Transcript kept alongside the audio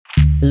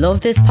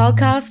Love this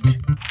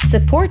podcast?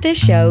 Support this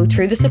show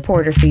through the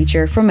supporter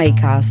feature from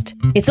Acast.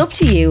 It's up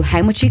to you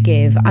how much you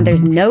give and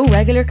there's no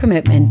regular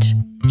commitment.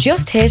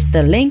 Just hit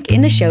the link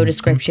in the show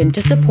description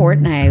to support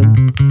now.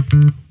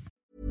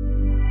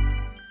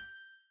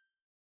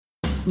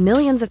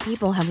 Millions of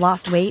people have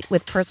lost weight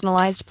with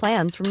personalized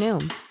plans from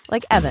Noom.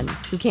 Like Evan,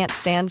 who can't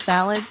stand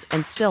salads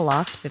and still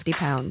lost 50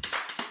 pounds.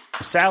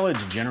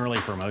 Salads generally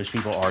for most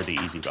people are the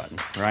easy button,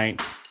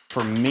 right?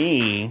 For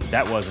me,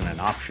 that wasn't an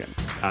option.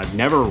 I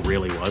never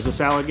really was a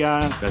salad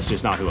guy. That's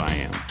just not who I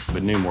am.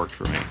 But Noom worked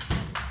for me.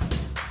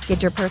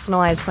 Get your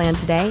personalized plan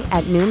today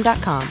at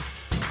Noom.com.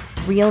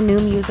 Real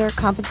Noom user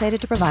compensated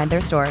to provide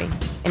their story.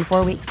 In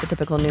 4 weeks, the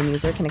typical Noom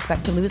user can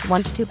expect to lose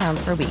 1 to 2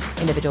 pounds per week.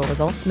 Individual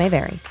results may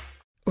vary.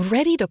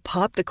 Ready to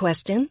pop the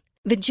question?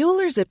 The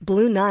jewelers at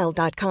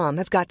BlueNile.com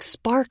have got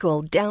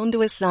sparkle down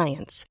to a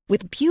science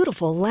with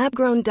beautiful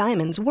lab-grown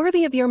diamonds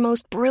worthy of your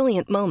most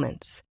brilliant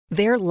moments.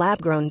 Their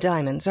lab-grown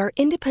diamonds are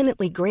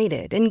independently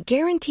graded and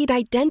guaranteed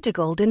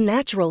identical to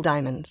natural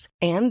diamonds,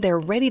 and they're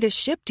ready to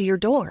ship to your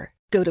door.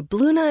 Go to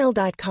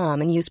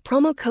BlueNile.com and use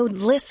promo code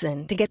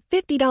LISTEN to get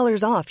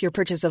 $50 off your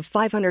purchase of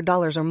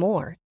 $500 or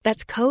more.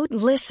 That's code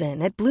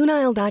LISTEN at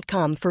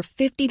BlueNile.com for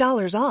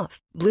 $50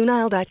 off.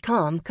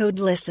 BlueNile.com, code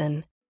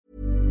LISTEN.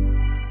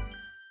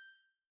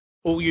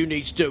 All you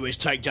need to do is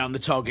take down the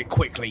target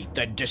quickly,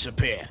 then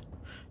disappear.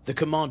 The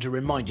commander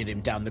reminded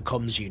him down the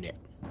comms unit.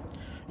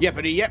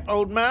 Yeppity yep,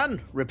 old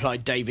man,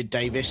 replied David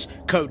Davis,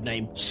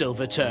 codename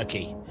Silver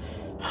Turkey.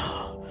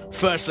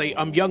 Firstly,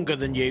 I'm younger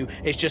than you,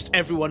 it's just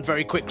everyone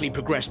very quickly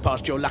progressed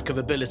past your lack of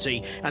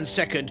ability, and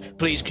second,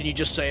 please can you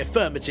just say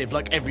affirmative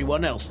like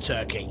everyone else,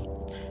 Turkey?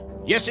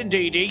 Yes,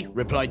 indeedy,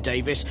 replied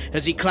Davis,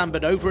 as he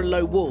clambered over a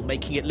low wall,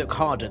 making it look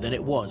harder than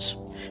it was.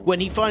 When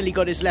he finally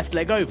got his left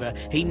leg over,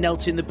 he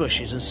knelt in the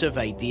bushes and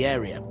surveyed the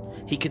area.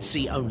 He could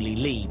see only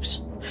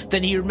leaves.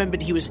 Then he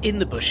remembered he was in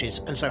the bushes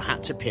and so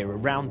had to peer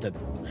around them.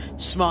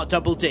 Smart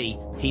Double D,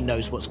 he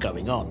knows what's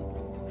going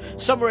on.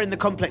 Somewhere in the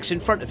complex in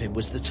front of him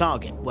was the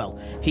target. Well,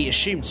 he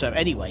assumed so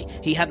anyway.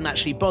 He hadn't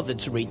actually bothered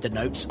to read the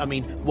notes. I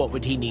mean, what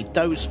would he need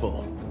those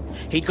for?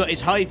 He'd got his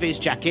high-vis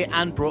jacket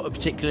and brought a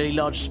particularly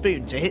large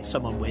spoon to hit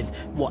someone with.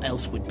 What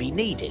else would be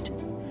needed?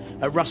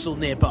 A rustle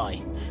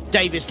nearby.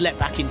 Davis leapt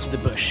back into the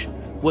bush.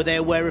 Were they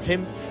aware of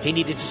him? He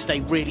needed to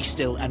stay really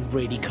still and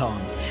really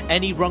calm.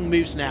 Any wrong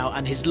moves now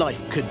and his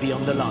life could be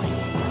on the line.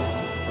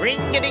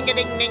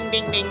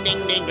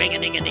 Ring-a-ding-a-ding-ding-ding-ding-ding,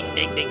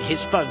 ring-a-ding-a-ding-ding-ding.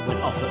 His phone went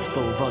off at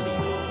full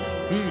volume.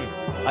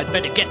 I'd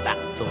better get that,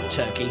 thought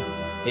Turkey.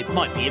 It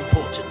might be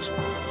important.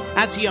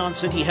 As he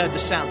answered, he heard the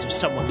sounds of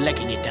someone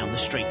legging it down the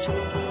street.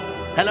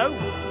 Hello?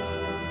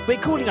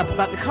 We're calling up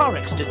about the car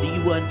accident that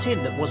you weren't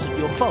in that wasn't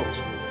your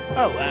fault.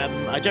 Oh,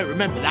 I don't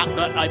remember that,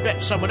 but I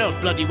bet someone else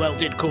bloody well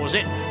did cause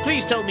it.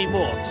 Please tell me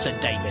more,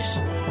 said Davis.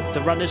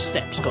 The runner's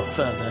steps got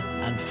further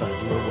and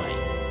further away.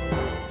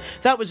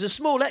 That was a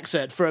small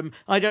excerpt from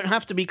I Don't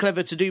Have to Be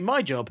Clever to Do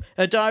My Job,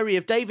 a diary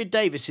of David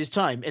Davis's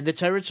time in the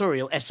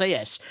Territorial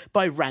SAS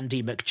by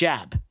Randy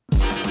McJab.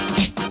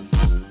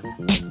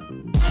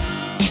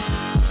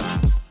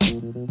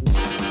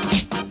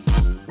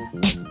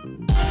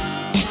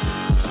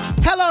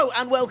 Hello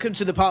and welcome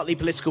to the Partly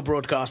Political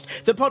Broadcast,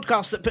 the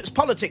podcast that puts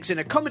politics in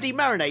a comedy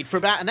marinade for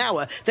about an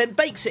hour, then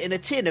bakes it in a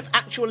tin of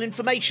actual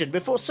information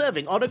before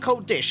serving on a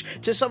cold dish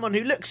to someone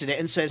who looks at it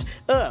and says,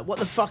 what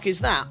the fuck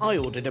is that? I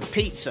ordered a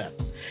pizza.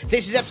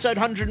 This is episode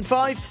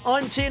 105,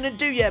 I'm Tiernan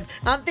Douieb,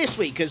 and this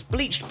week as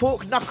bleached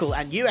pork knuckle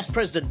and US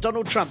President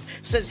Donald Trump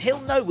says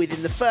he'll know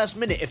within the first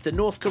minute if the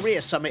North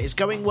Korea summit is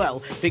going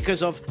well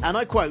because of, and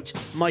I quote,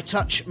 my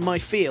touch, my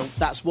feel,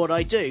 that's what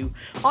I do.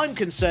 I'm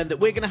concerned that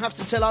we're going to have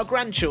to tell our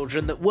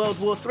grandchildren that World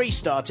War III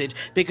started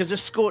because a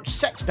scorched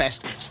sex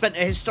pest spent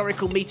a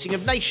historical meeting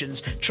of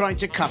nations trying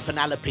to cup an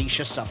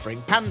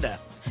alopecia-suffering panda.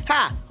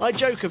 Ha! I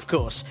joke, of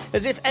course,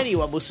 as if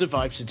anyone will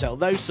survive to tell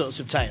those sorts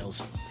of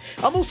tales.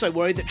 I'm also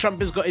worried that Trump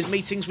has got his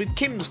meetings with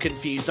Kims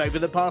confused over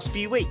the past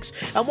few weeks,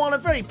 and while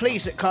I'm very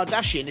pleased that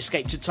Kardashian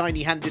escaped a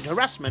tiny-handed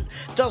harassment,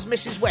 does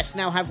Mrs. West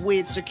now have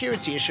weird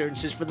security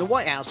assurances from the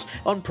White House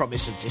on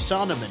promise of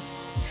disarmament?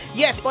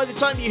 Yes, by the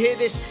time you hear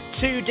this,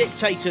 2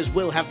 dictators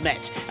will have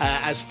met,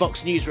 as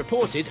Fox News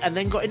reported and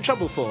then got in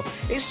trouble for.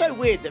 It's so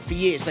weird that for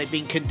years they've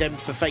been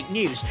condemned for fake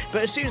news,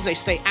 but as soon as they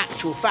state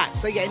actual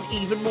facts, they get in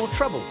even more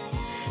trouble.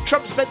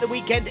 Trump spent the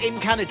weekend in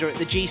Canada at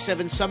the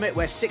G7 summit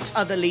where 6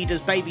 other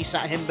leaders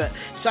babysat him, but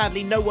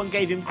sadly no one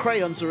gave him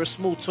crayons or a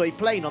small toy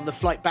plane on the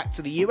flight back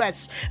to the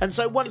US, and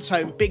so once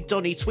home, Big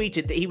Donny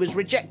tweeted that he was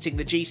rejecting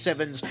the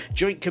G7's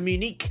joint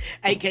communique,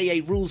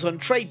 aka rules on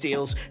trade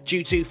deals,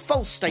 due to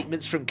false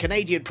statements from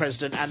Canadian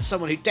President and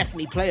someone who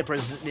definitely played a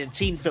president in a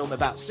teen film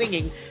about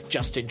singing,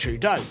 Justin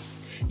Trudeau.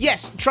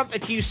 Yes, Trump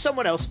accused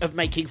someone else of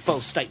making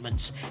false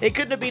statements. It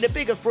couldn't have been a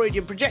bigger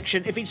Freudian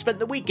projection if he'd spent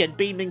the weekend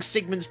beaming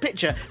Sigmund's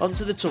picture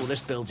onto the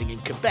tallest building in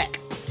Quebec.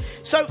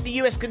 So the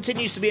US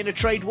continues to be in a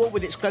trade war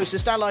with its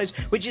closest allies,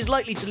 which is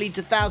likely to lead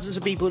to thousands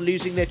of people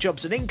losing their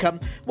jobs and income,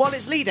 while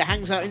its leader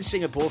hangs out in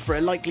Singapore for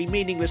a likely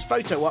meaningless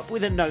photo op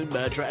with a known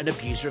murderer and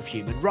abuser of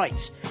human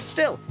rights.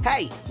 Still,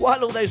 hey,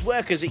 while all those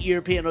workers at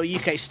European or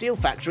UK steel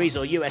factories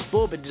or US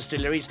bourbon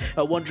distilleries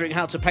are wondering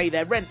how to pay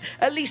their rent,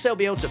 at least they'll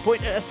be able to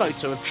point at a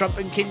photo of Trump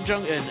and Kim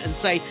Jong-un and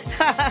say,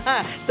 ha ha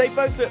ha, they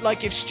both look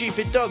like if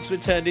stupid dogs were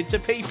turned into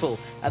people.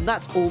 And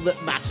that's all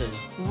that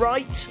matters,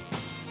 right?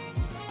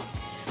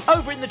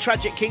 Over in the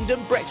tragic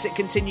kingdom, Brexit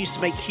continues to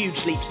make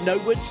huge leaps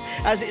notewards,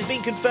 as it has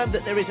been confirmed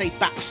that there is a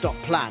backstop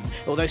plan,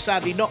 although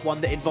sadly not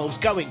one that involves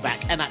going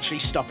back and actually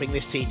stopping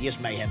this tedious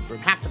mayhem from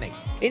happening.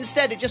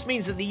 Instead, it just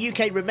means that the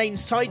UK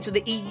remains tied to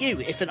the EU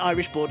if an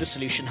Irish border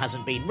solution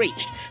hasn't been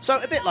reached, so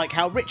a bit like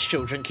how rich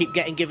children keep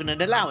getting given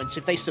an allowance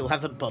if they still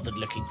haven't bothered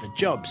looking for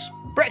jobs.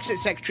 Brexit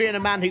Secretary and a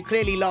man who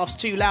clearly laughs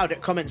too loud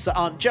at comments that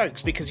aren't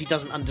jokes because he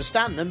doesn't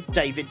understand them,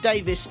 David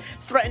Davis,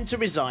 threatened to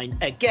resign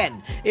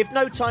again if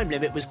no time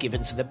limit was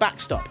given to the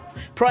backstop.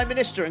 Prime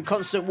Minister and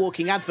constant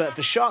walking advert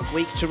for Shark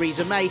Week,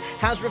 Theresa May,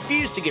 has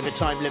refused to give a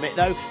time limit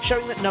though,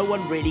 showing that no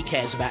one really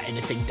cares about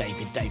anything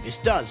David Davis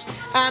does.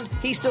 And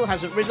he still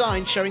hasn't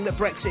resigned, showing that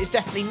Brexit is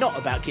definitely not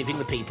about giving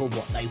the people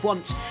what they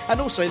want, and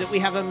also that we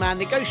have a man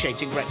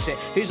negotiating Brexit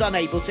who's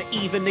unable to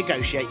even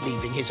negotiate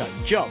leaving his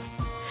own job.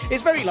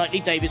 It's very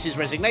likely Davis's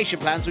resignation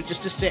plans were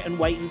just to sit and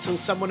wait until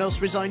someone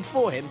else resigned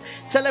for him,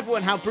 tell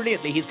everyone how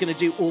brilliantly he's going to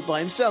do all by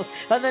himself,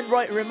 and then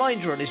write a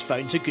reminder on his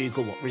phone to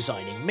Google what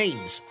resigning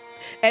means.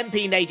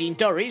 MP Nadine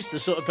Dorries, the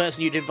sort of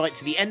person you'd invite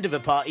to the end of a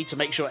party to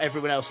make sure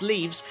everyone else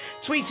leaves,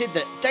 tweeted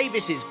that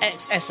Davis is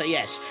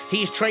ex-SAS,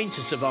 he's trained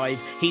to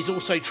survive, he's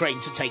also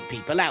trained to take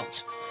people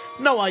out.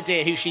 No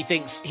idea who she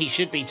thinks he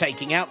should be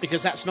taking out,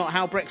 because that's not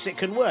how Brexit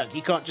can work.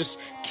 You can't just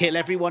kill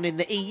everyone in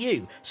the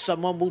EU.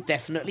 Someone will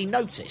definitely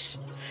notice.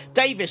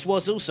 Davis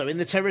was also in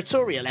the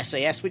territorial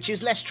SAS, which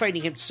is less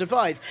training him to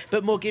survive,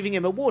 but more giving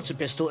him a water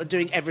pistol and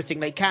doing everything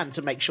they can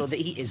to make sure that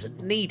he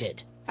isn't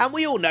needed. And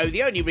we all know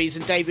the only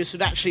reason Davis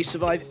would actually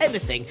survive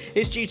anything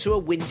is due to a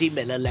Windy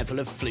Miller level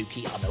of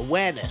fluky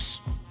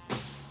unawareness.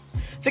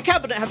 The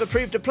Cabinet have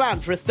approved a plan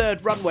for a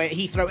third runway at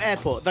Heathrow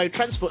Airport, though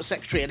Transport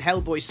Secretary and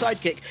Hellboy's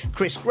sidekick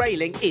Chris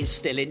Grayling is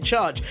still in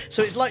charge,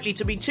 so it's likely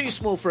to be too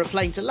small for a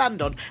plane to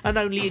land on and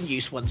only in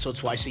use once or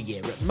twice a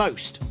year at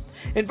most.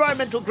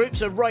 Environmental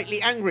groups are rightly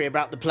angry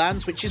about the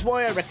plans, which is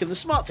why I reckon the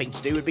smart thing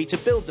to do would be to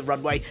build the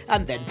runway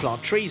and then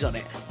plant trees on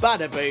it.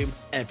 Bada boom,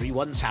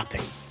 everyone's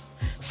happy.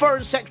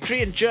 Foreign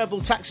Secretary and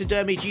gerbil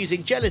taxidermied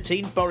using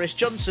gelatine, Boris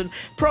Johnson,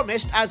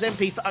 promised, as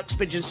MP for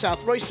Uxbridge and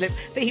South Ruislip,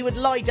 that he would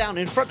lie down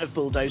in front of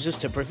bulldozers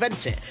to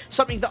prevent it,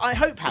 something that I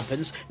hope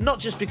happens, not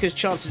just because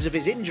chances of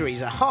his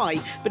injuries are high,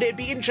 but it'd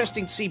be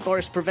interesting to see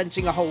Boris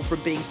preventing a hole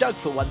from being dug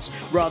for once,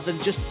 rather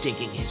than just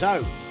digging his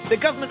own. The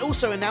government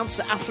also announced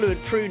that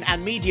affluent prune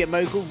and media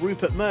mogul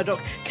Rupert Murdoch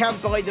can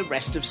buy the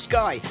rest of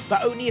Sky,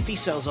 but only if he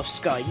sells off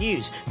Sky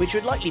News, which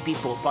would likely be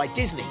bought by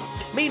Disney.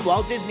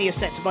 Meanwhile, Disney is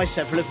set to buy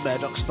several of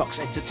Murdoch's Fox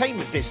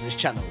Entertainment business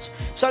channels,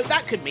 so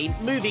that could mean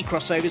movie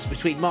crossovers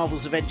between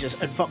Marvel's Avengers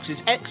and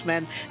Fox's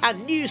X-Men,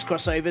 and news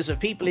crossovers of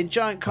people in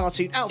giant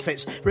cartoon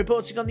outfits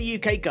reporting on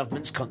the UK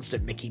government's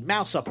constant Mickey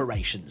Mouse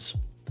operations.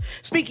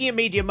 Speaking of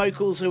media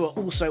moguls who are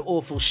also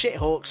awful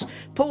shithawks,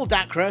 Paul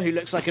Dacra, who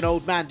looks like an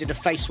old man did a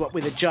face swap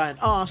with a giant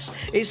arse,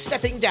 is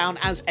stepping down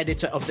as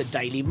editor of the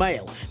Daily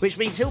Mail, which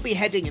means he'll be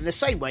heading in the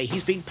same way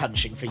he's been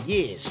punching for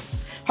years.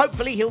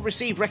 Hopefully he'll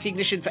receive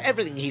recognition for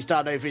everything he's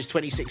done over his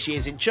 26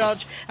 years in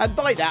charge, and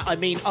by that I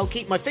mean I'll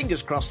keep my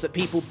fingers crossed that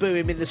people boo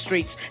him in the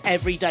streets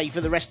every day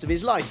for the rest of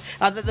his life,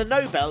 and that the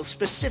Nobel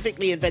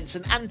specifically invents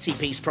an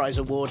anti-Peace Prize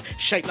award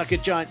shaped like a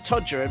giant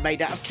todger and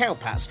made out of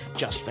cowpats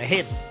just for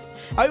him.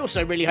 I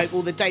also really hope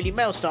all the Daily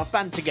Mail staff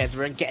band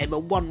together and get him a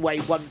one-way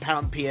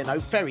 £1 P&O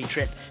ferry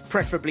trip,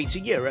 preferably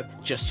to Europe,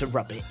 just to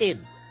rub it in.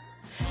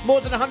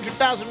 More than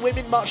 100,000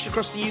 women marched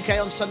across the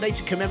UK on Sunday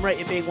to commemorate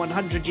it being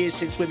 100 years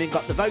since women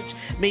got the vote,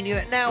 meaning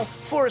that now,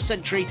 for a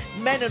century,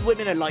 men and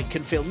women alike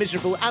can feel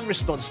miserable and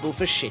responsible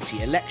for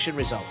shitty election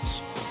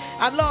results.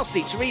 And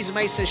lastly, Theresa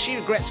May says she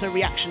regrets her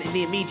reaction in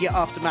the immediate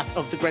aftermath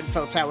of the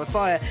Grenfell Tower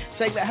fire,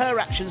 saying that her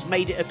actions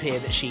made it appear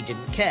that she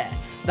didn't care.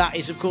 That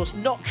is, of course,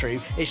 not true.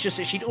 It's just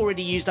that she'd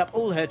already used up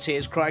all her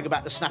tears crying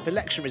about the snap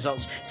election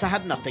results, so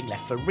had nothing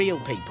left for real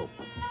people.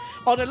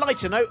 On a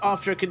lighter note,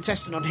 after a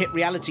contestant on hit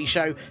reality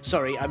show,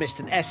 sorry, I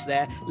missed an S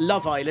there,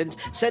 Love Island,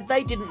 said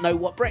they didn't know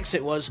what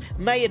Brexit was,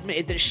 May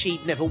admitted that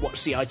she'd never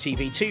watched the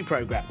ITV2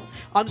 programme.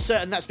 I'm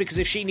certain that's because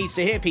if she needs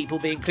to hear people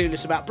being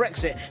clueless about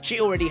Brexit,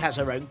 she already has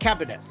her own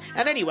cabinet.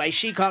 And anyway,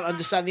 she can't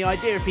understand the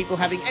idea of people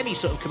having any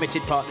sort of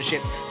committed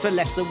partnership for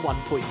less than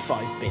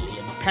 £1.5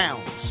 billion.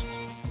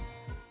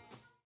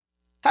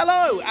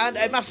 Hello, and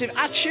a massive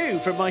achoo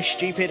from my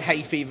stupid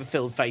hay fever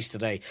filled face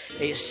today.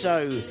 It's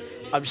so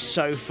I'm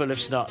so full of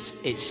snot.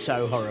 It's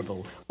so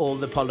horrible. All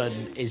the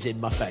pollen is in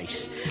my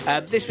face.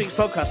 This week's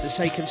podcast has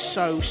taken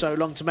so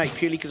long to make,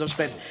 purely because I've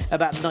spent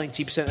about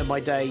 90% of my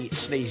day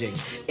sneezing.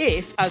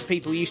 If, as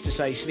people used to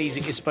say,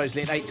 sneezing is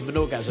supposedly an eighth of an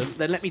orgasm,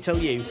 then let me tell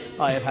you,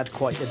 I have had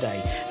quite the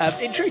day.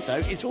 In truth, though,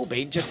 it's all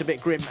been just a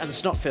bit grim and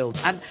snot-filled.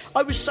 And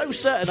I was so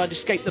certain I'd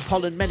escaped the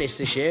pollen menace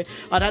this year.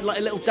 I'd had like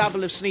a little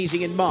dabble of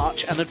sneezing in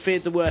March and had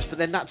feared the worst, but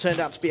then that turned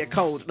out to be a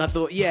cold. And I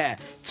thought, yeah,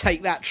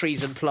 take that,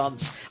 trees and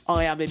plants.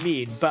 I am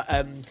immune. But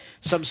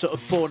some sort of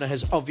fauna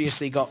has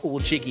obviously got all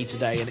jiggy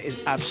today and it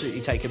has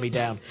absolutely taken me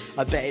down.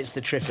 I bet it's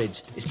the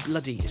Triffids. It's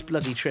bloody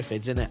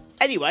Triffids, isn't it?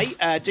 Anyway,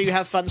 do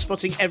have fun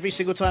spotting every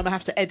single time I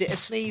have to edit a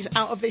sneeze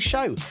out of this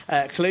show.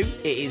 Clue,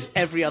 it is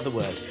every other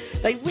word.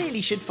 They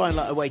really should find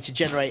like a way to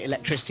generate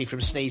electricity from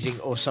sneezing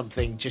or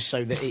something just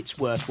so that it's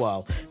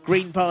worthwhile.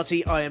 Green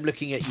Party, I am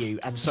looking at you,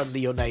 and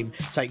suddenly your name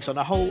takes on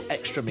a whole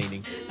extra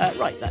meaning.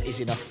 Right, that is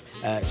enough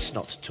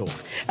snot talk.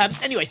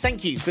 Anyway,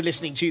 thank you for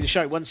listening to the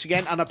show once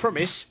again, and I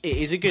promise it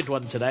is a good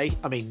one today.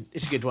 I mean,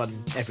 it's a good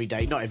one every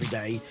day, not every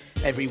day,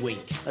 every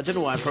week. I don't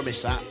know why I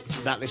promised that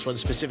about this one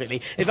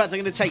specifically. In fact, I'm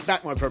going to take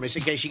back my promise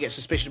in case you get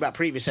suspicious about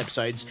previous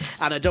episodes,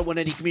 and I don't want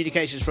any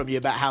communications from you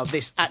about how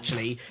this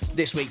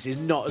week's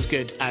is not as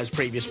good as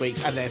previous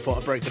weeks, and therefore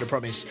I've broken a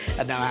promise,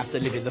 and now I have to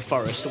live in the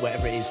forest or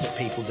whatever it is that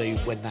people do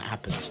when that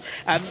happens.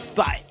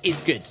 But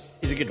it's good.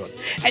 It's a good one.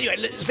 Anyway,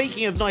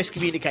 speaking of nice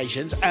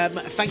communications,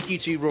 thank you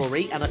to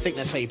Rory, and I think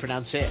that's how you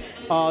pronounce it,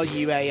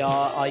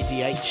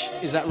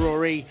 Ruaridh. Is that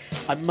Rory?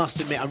 I must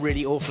admit I'm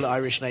really awful at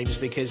Irish names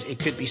because it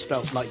could be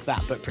spelt like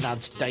that but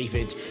pronounced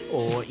David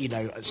or,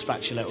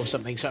 spatula or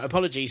something, so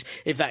apologies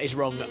if that is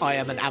wrong. I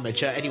am an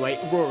amateur. Anyway,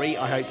 Rory,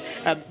 I hope,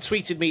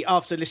 tweeted me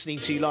after listening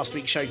to last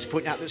week's show to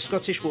point out that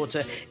Scottish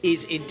water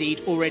is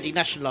indeed already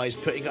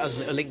nationalised, putting us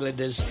little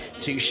Englanders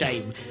to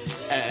shame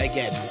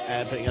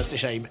putting us to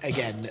shame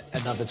again,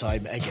 another time.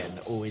 Again,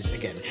 always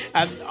again.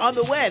 I'm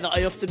aware that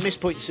I often miss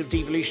points of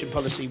devolution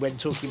policy when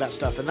talking about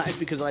stuff, and that is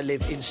because I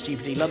live in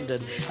stupidly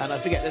London, and I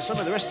forget that some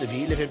of the rest of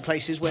you live in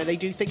places where they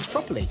do things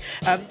properly.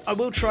 I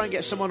will try and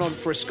get someone on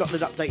for a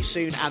Scotland update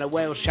soon and a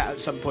Wales chat at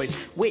some point,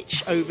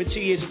 which, over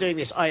 2 years of doing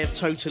this, I have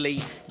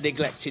totally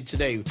neglected to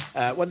do.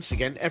 Once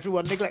again,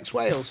 everyone neglects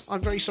Wales.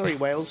 I'm very sorry,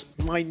 Wales.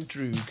 Mein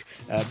Drwg,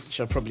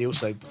 which I've probably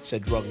also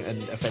said wrong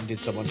and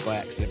offended someone by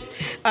accident.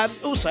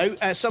 Also,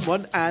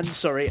 someone, and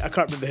sorry, I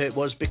can't remember who it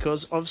was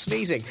because of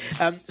sneezing.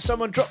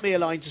 Someone dropped me a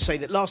line to say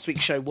that last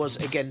week's show was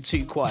again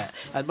too quiet,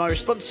 and my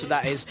response to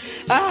that is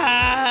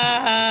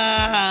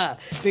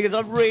because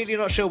I'm really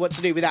not sure what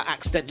to do without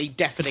accidentally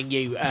deafening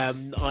you.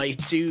 I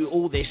do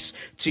all this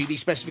to the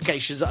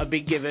specifications that I've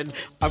been given.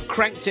 I've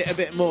cranked it a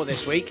bit more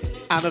this week,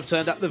 and I've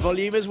turned up the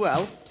volume as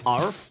well.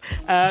 Arf.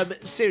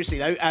 Seriously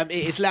though, it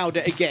is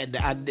louder again,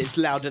 and it's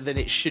louder than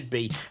it should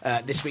be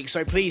this week,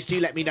 so please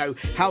do let me know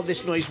how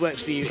this noise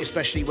works for you,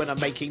 especially when I'm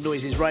making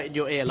noises right in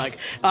your ear like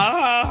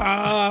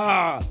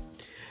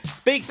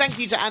Big thank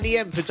you to Annie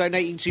M for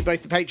donating to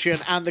both the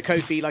Patreon and the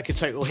Ko-fi like a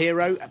total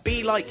hero.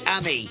 Be like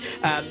Annie,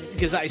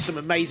 because that is some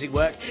amazing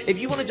work. If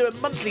you want to do a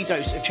monthly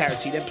dose of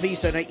charity, then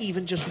please donate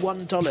even just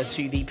 $1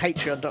 to the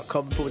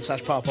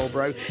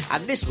patreon.com/parpolbro.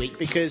 And this week,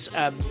 because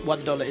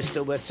 $1 is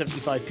still worth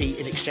 75p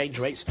in exchange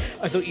rates,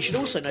 I thought you should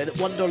also know that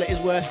 $1 is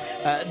worth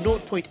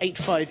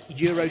 0.85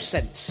 euro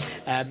cents.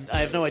 I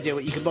have no idea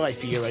what you can buy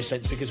for euro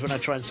cents, because when I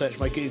try and search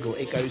my Google,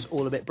 it goes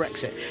all a bit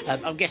Brexit.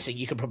 I'm guessing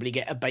you can probably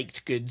get a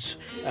baked goods,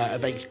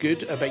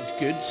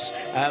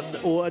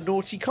 or a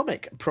naughty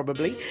comic,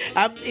 probably.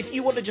 If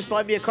you want to just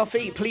buy me a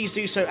coffee, please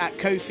do so at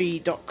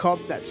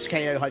ko-fi.com. That's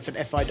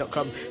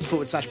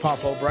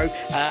ko-fi.com/parpolbro.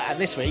 And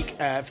this week,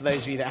 for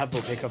those of you that have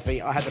bought me a coffee,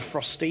 I had a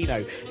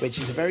Frostino, which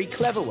is a very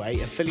clever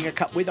way of filling a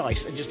cup with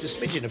ice and just a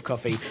smidgen of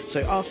coffee,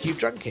 so after you've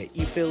drunk it,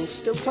 you feel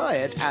still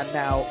tired and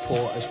now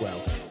pour as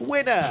well.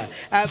 Winner!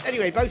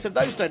 Anyway, both of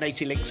those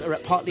donating links are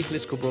at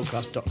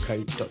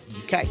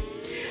partlypoliticalbroadcast.co.uk.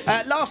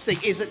 Last thing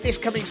is that this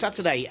coming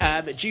Saturday,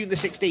 June the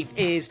 16th,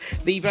 is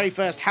the very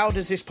first How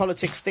Does This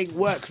Politics Thing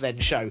Work Then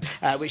show,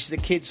 which is a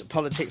kids'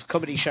 politics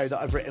comedy show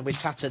that I've written with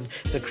Tatton,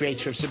 the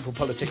creator of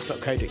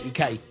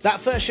simplepolitics.co.uk. That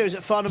first show is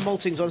at Farnham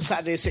Maltings on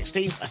Saturday the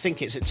 16th. I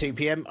think it's at 2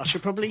 p.m. I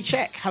should probably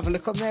check. Have a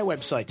look on their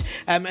website.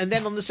 And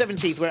then on the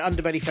 17th, we're at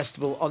Underbelly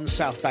Festival on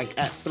South Bank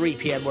at 3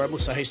 p.m, where I'm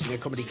also hosting a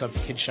Comedy Club for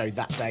Kids show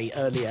that day,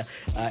 earlier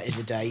in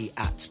the day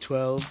at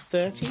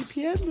 12:30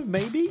 p.m,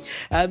 maybe.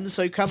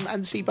 So come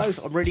and see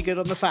both. I'm really good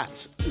on the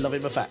facts.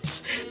 Loving my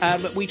facts.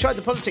 We tried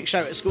the politics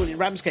show at a school in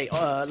Ramsgate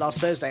last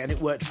Thursday, and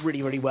it worked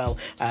really, really well.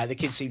 The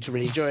kids seemed to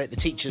really enjoy it. The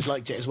teachers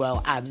liked it as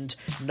well, and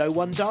no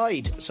one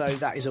died, so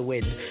that is a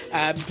win.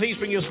 Please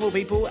bring your small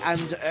people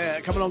and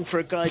come along for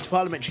a guide to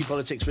parliamentary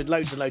politics with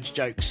loads and loads of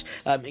jokes,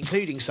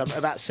 including some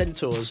about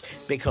centaurs,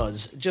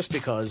 because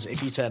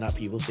if you turn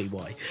up, you will see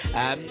why.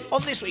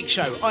 On this week's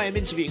show, I am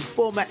interviewing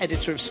former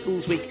editor of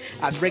Schools Week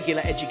and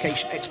regular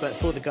education expert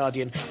for The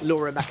Guardian,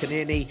 Laura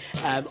McInerney,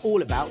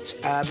 all about,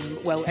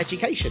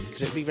 education,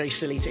 because it would be very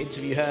silly to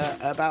interview her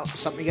about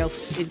something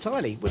else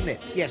entirely, wouldn't it?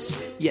 Yes,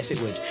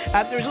 it would.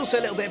 There is also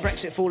a little bit of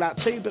Brexit fallout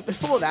too, but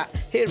before that,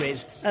 here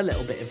is a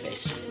little bit of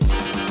this.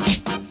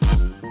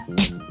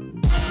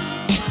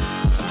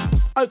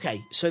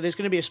 OK, so there's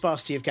going to be a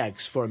sparsity of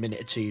gags for a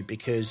minute or two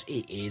because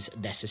it is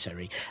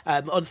necessary.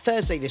 On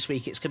Thursday this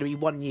week, it's going to be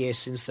 1 year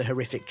since the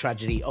horrific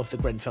tragedy of the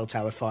Grenfell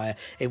Tower fire,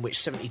 in which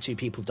 72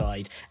 people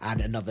died and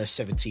another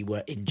 70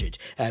 were injured.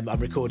 I'm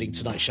recording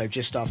tonight's show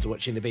just after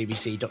watching the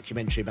BBC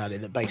documentary about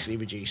it that basically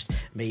reduced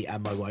me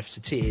and my wife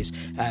to tears.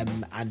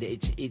 And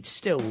it's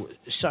still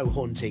so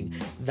haunting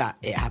that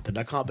it happened.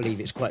 I can't believe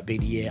it's quite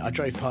been a year. I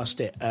drove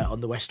past it on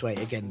the Westway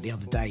again the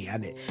other day,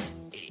 and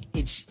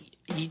it's...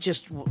 You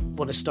just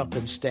want to stop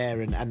and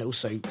stare and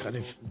also kind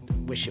of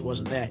wish it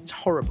wasn't there. It's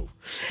horrible.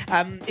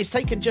 It's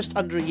taken just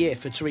under a year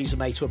for Theresa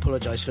May to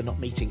apologise for not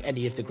meeting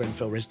any of the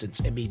Grenfell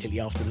residents immediately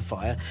after the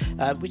fire,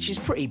 which is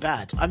pretty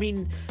bad. I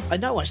mean, I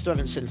know I still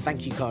haven't sent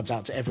thank you cards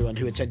out to everyone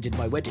who attended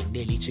my wedding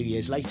nearly 2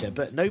 years later,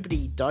 but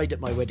nobody died at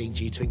my wedding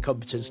due to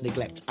incompetence,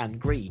 neglect and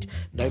greed,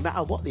 no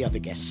matter what the other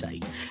guests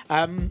say.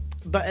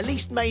 But at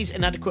least May's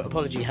inadequate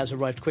apology has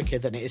arrived quicker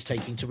than it is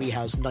taking to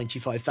rehouse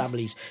 95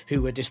 families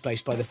who were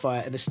displaced by the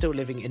fire and are still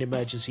living in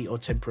emergency or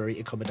temporary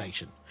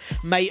accommodation.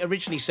 May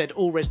originally said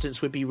all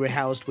residents would be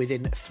rehoused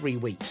within 3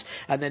 weeks,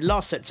 and then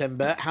last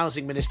September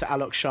Housing Minister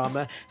Alok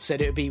Sharma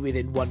said it would be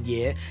within 1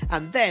 year,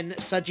 and then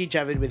Sajid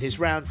Javid with his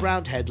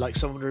round head like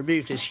someone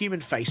removed his human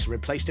face and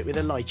replaced it with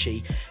a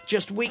lychee,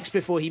 just weeks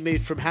before he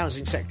moved from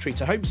Housing Secretary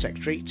to Home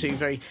Secretary, two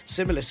very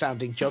similar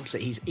sounding jobs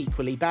that he's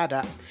equally bad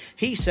at.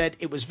 He said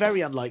it was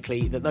very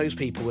unlikely that those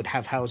people would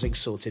have housing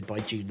sorted by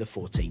June the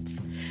 14th.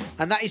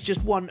 And that is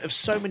just one of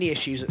so many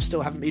issues that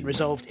still haven't been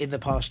resolved in the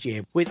past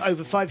year, with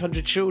over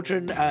 500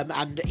 children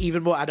and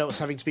even more adults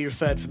having to be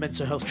referred for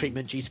mental health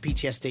treatment due to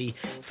PTSD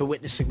for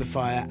witnessing the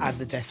fire and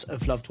the deaths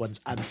of loved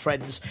ones and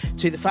friends,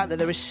 to the fact that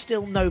there is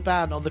still no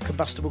ban on the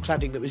combustible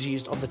cladding that was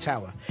used on the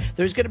tower.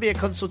 There is going to be a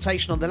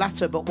consultation on the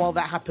latter, but while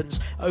that happens,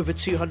 over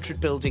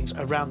 200 buildings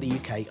around the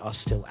UK are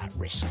still at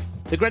risk.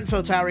 The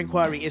Grenfell Tower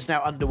inquiry is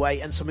now underway,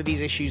 and some of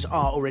these issues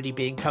are already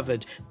being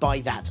covered by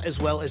that, as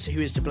well as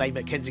who is to blame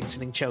at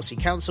Kensington and Chelsea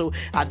Council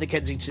and the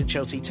Kensington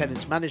Chelsea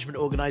Tenants Management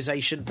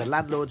Organisation, the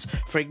landlords,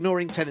 for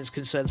ignoring tenants'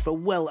 concerns for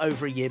well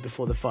over a year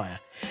before the fire.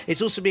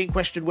 It's also being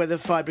questioned whether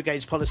the Fire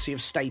Brigade's policy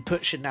of stay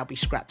put should now be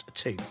scrapped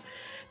too.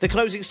 The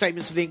closing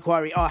statements of the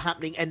inquiry are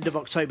happening end of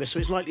October, so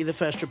it's likely the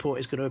first report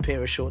is going to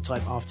appear a short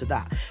time after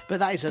that. But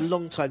that is a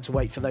long time to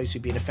wait for those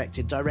who've been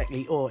affected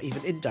directly or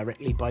even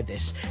indirectly by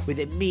this, with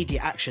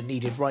immediate action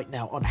needed right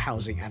now on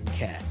housing and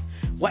care.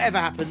 Whatever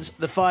happens,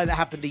 the fire that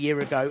happened a year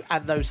ago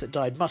and those that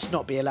died must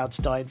not be allowed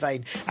to die in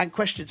vain, and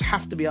questions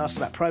have to be asked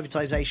about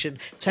privatisation,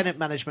 tenant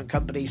management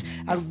companies,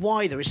 and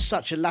why there is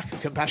such a lack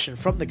of compassion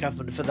from the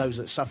government for those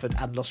that suffered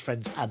and lost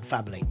friends and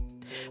family.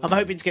 I'm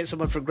hoping to get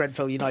someone from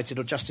Grenfell United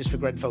or Justice for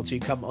Grenfell to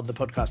come on the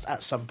podcast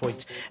at some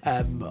point.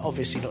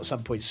 Obviously not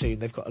some point soon.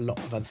 They've got a lot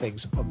of other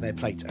things on their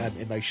plate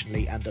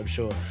emotionally, and I'm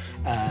sure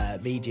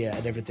media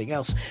and everything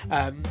else.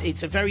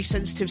 It's a very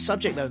sensitive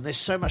subject though, and there's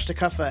so much to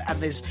cover,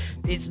 and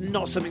it's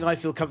not something I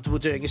feel comfortable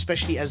doing,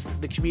 especially as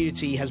the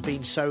community has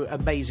been so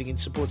amazing in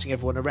supporting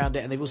everyone around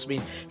it, and they've also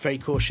been very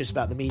cautious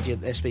about the media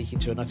that they're speaking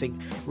to, and I think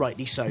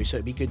rightly so. So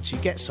it'd be good to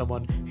get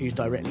someone who's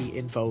directly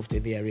involved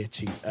in the area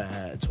to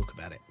talk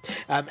about it.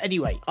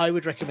 Anyway, I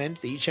would recommend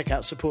that you check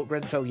out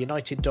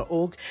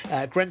supportgrenfellunited.org.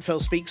 Grenfell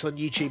Speaks on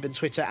YouTube and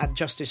Twitter, and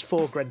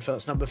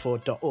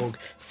justice4grenfell4.org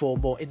for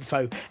more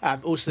info.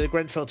 Also the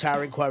Grenfell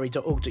Tower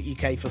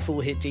Inquiry.org.uk for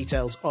full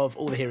details of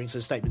all the hearings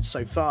and statements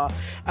so far.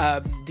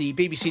 The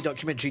BBC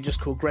documentary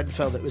just called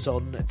Grenfell that was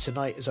on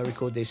tonight as I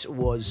record this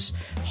was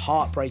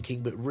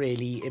heartbreaking but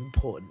really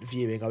important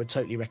viewing. I would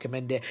totally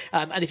recommend it.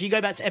 And if you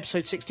go back to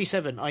episode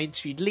 67, I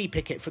interviewed Lee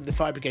Pickett from the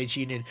Fire Brigades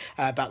Union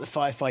about the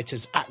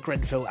firefighters at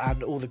Grenfell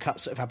and all the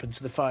cuts that have happened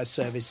to the fire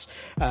service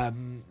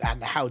and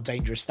how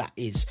dangerous that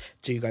is.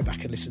 Do go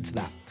back and listen to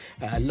that.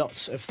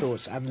 Lots of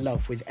thoughts and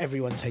love with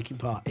everyone taking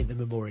part in the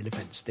memorial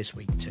events this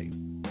week too.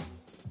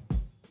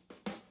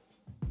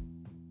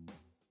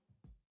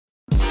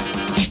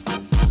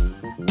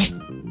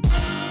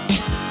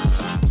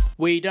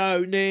 "We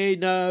don't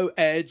need no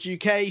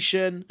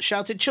education,"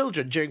 shouted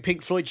children during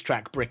Pink Floyd's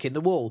track Brick in the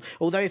Wall.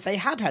 Although if they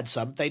had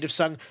some, they'd have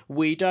sung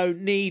 "We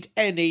don't need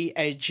any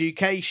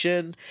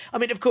education." I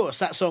mean, of course,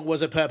 that song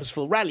was a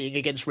purposeful rallying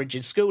against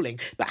rigid schooling,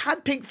 but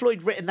had Pink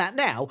Floyd written that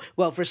now,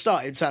 well, for a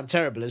start, it would sound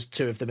terrible as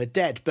two of them are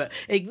dead, but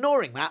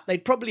ignoring that,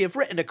 they'd probably have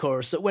written a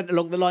chorus that went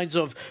along the lines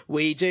of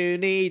 "We do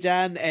need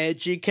an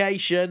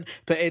education,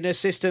 put in a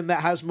system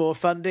that has more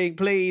funding,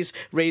 please,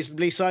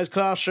 reasonably sized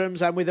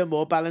classrooms and with a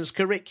more balanced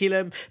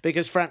curriculum,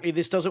 because frankly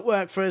this doesn't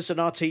work for us and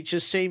our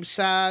teachers seem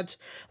sad."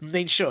 I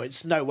mean, sure,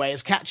 it's no way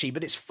as catchy,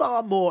 but it's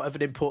far more of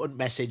an important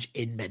message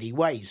in many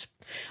ways.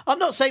 I'm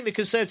not saying the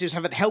Conservatives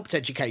haven't helped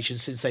education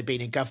since they've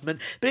been in government,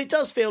 but it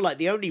does feel like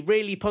the only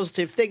really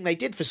positive thing they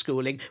did for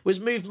schooling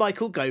was move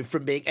Michael Gove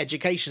from being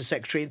Education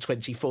Secretary in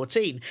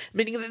 2014,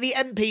 meaning that the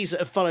MPs that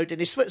have followed in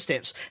his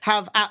footsteps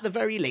have, at the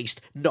very least,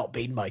 not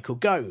been Michael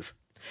Gove.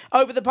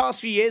 Over the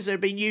past few years, there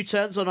have been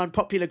U-turns on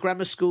unpopular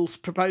grammar school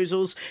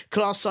proposals,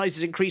 class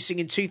sizes increasing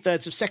in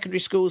 2/3 of secondary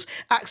schools,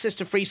 access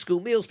to free school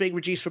meals being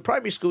reduced for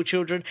primary school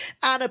children,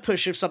 and a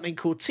push of something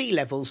called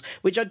T-levels,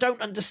 which I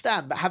don't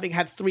understand, but having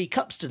had 3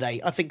 cups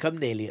today, I think I'm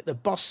nearly at the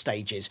boss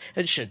stages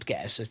and should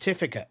get a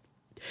certificate.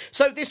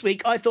 So this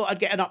week, I thought I'd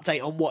get an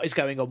update on what is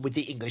going on with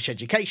the English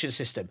education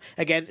system.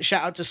 Again,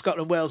 shout out to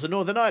Scotland, Wales and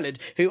Northern Ireland,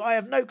 who I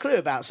have no clue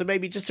about, so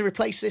maybe just to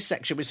replace this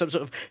section with some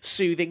sort of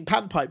soothing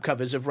panpipe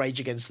covers of Rage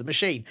Against the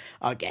Machine,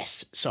 I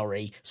guess.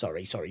 Sorry.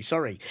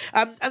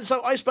 And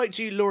so I spoke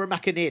to Laura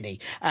McInerney.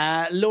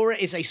 Laura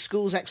is a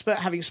schools expert,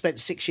 having spent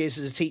 6 years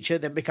as a teacher,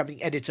 then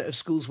becoming editor of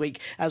Schools Week,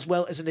 as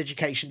well as an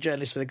education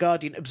journalist for The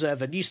Guardian,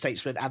 Observer, New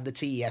Statesman and the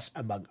TES,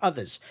 among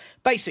others.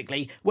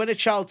 Basically, when a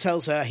child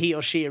tells her he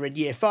or she are in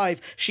year 5,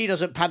 she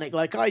doesn't panic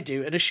like I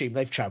do and assume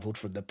they've travelled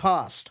from the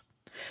past.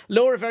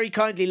 Laura very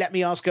kindly let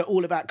me ask her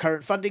all about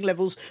current funding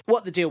levels,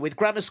 what the deal with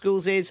grammar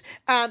schools is,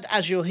 and,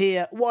 as you'll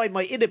hear, why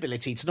my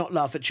inability to not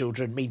laugh at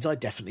children means I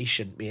definitely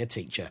shouldn't be a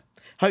teacher.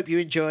 Hope you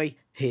enjoy.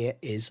 Here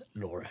is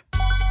Laura.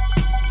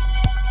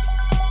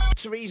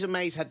 Theresa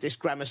May's had this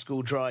grammar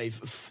school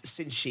drive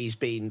since she's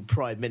been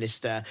Prime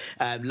Minister.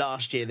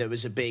 Last year there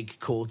was a big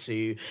call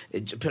to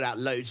put out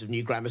loads of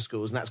new grammar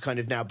schools, and that's kind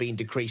of now been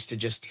decreased to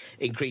just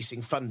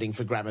increasing funding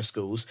for grammar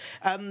schools.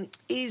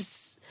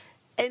 Is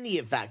any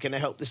of that going to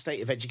help the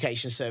state of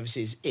education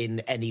services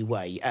in any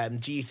way?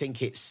 Do you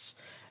think it's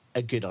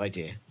a good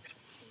idea?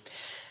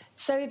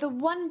 So the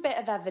one bit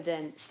of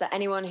evidence that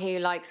anyone who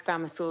likes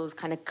grammar schools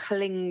kind of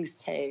clings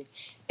to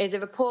is a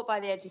report by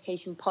the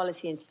Education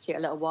Policy Institute a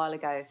little while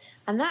ago.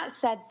 And that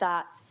said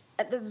that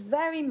at the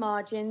very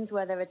margins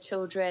where there are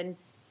children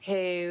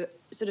who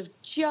sort of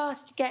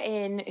just get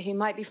in, who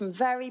might be from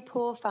very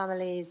poor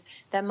families,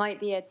 there might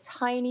be a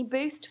tiny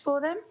boost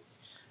for them.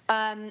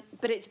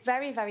 But it's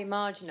very, very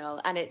marginal,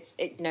 and it's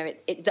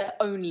the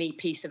only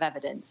piece of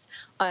evidence.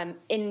 And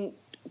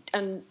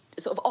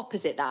sort of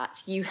opposite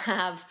that, you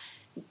have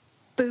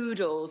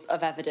boodles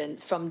of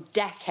evidence from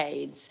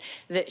decades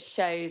that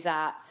show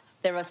that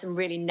there are some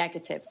really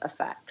negative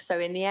effects. So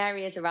in the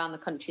areas around the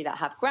country that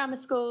have grammar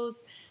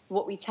schools,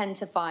 what we tend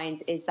to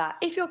find is that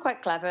if you're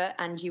quite clever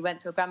and you went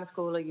to a grammar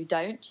school or you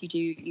don't,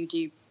 you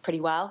do pretty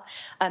well.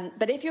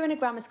 But if you're in a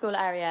grammar school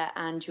area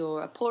and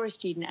you're a poorer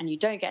student and you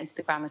don't get into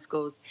the grammar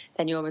schools,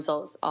 then your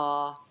results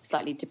are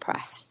slightly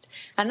depressed.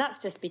 And that's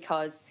just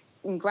because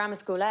in grammar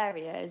school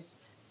areas,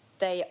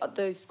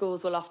 those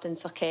schools will often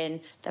suck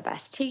in the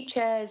best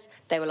teachers,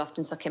 they will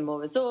often suck in more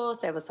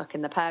resource, they will suck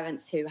in the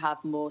parents who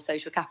have more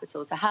social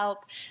capital to help.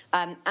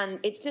 And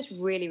it's just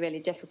really, really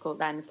difficult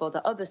then for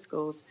the other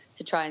schools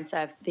to try and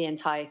serve the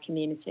entire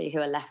community who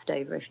are left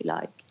over, if you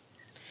like.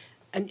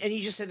 And you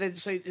just said that,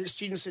 so the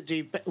students that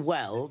do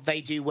well,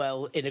 they do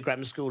well in a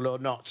grammar school or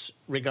not,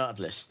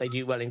 regardless. They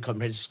do well in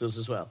comprehensive schools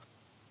as well.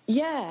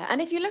 Yeah, and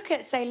if you look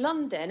at, say,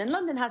 London, and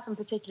London has some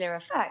particular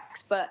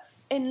effects, but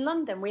in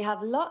London we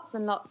have lots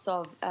and lots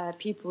of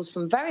pupils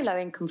from very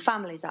low-income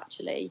families,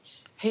 actually,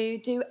 who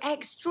do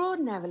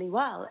extraordinarily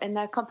well in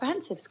their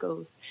comprehensive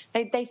schools.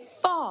 They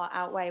far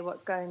outweigh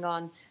what's going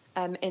on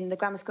in the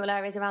grammar school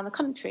areas around the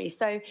country.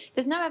 So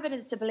there's no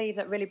evidence to believe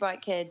that really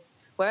bright kids,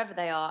 wherever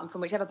they are and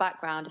from whichever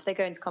background, if they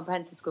go into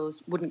comprehensive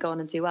schools, wouldn't go on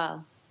and do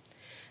well.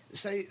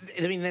 So,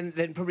 I mean,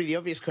 then probably the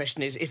obvious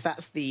question is, if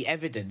that's the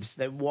evidence,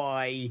 then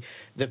why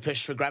the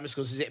push for grammar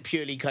schools? Is it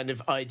purely kind of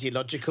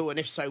ideological? And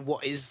if so,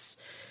 what is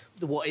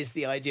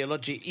the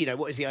ideology? You know,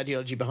 what is the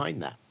ideology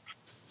behind that?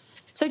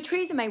 So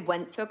Theresa May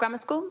went to a grammar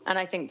school, and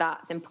I think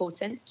that's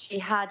important. She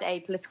had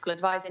a political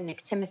advisor,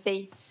 Nick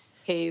Timothy,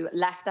 who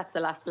left after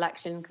the last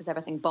election because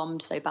everything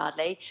bombed so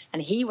badly,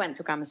 and he went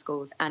to grammar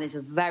schools and is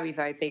a very,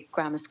 very big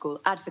grammar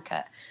school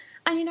advocate.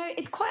 And, you know,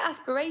 it's quite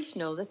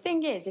aspirational. The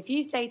thing is, if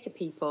you say to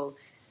people,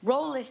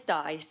 roll this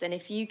dice, and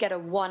if you get a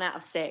 1 out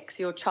of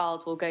 6, your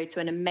child will go to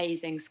an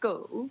amazing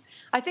school,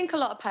 I think a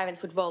lot of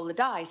parents would roll the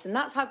dice, and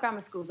that's how grammar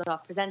schools are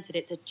presented.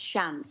 It's a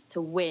chance to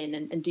win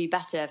and do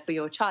better for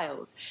your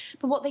child.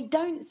 But what they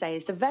don't say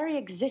is the very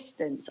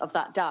existence of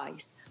that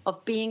dice,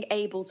 of being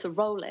able to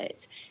roll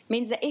it,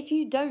 means that if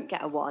you don't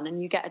get a 1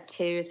 and you get a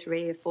 2, a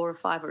 3, a 4, a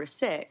 5 or a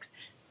 6,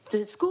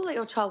 the school that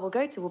your child will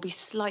go to will be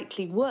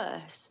slightly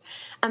worse.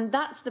 And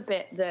that's the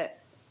bit that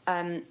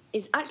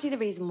is actually the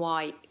reason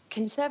why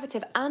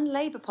Conservative and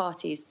Labour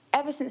parties,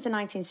 ever since the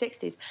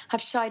 1960s,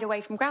 have shied away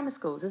from grammar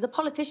schools. As a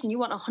politician, you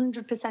want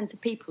 100%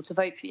 of people to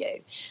vote for you.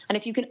 And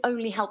if you can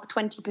only help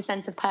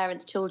 20% of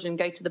parents' children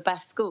go to the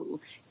best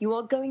school, you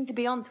are going to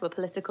be onto a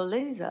political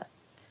loser.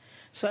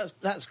 So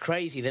that's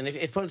crazy. Then,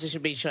 if politicians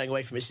have been shying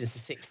away from it since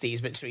the 60s,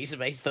 but Theresa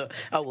May thought,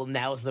 oh, well,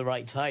 now's the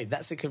right time.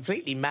 That's a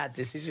completely mad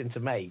decision to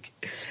make.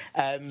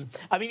 I mean,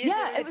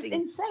 it was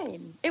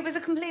insane. It was a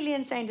completely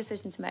insane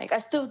decision to make. I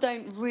still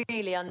don't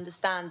really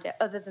understand it,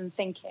 other than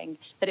thinking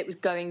that it was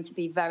going to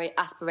be very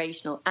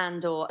aspirational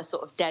and or a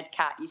sort of dead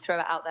cat. You throw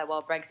it out there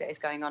while Brexit is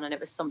going on, and it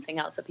was something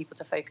else for people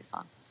to focus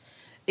on.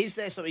 Is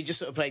there something, just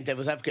sort of playing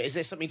devil's advocate, is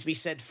there something to be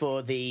said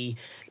for because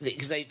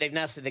they've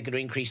now said they're going to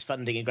increase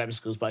funding in grammar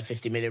schools by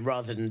 50 million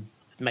rather than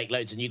make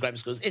loads of new grammar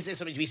schools. Is there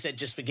something to be said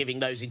just for giving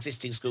those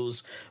existing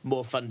schools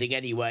more funding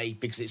anyway,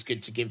 because it's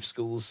good to give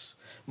schools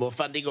more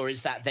funding, or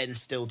is that then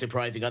still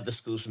depriving other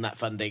schools from that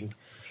funding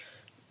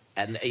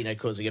and,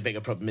 causing a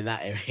bigger problem in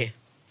that area?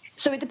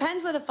 So it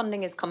depends where the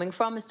funding is coming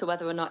from as to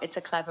whether or not it's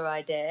a clever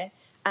idea.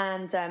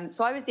 And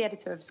so I was the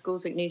editor of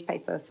Schools Week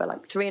newspaper for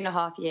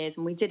 3.5 years,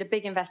 and we did a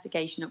big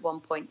investigation at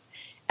one point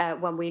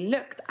when we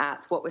looked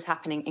at what was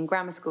happening in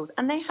grammar schools.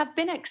 And they have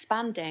been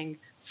expanding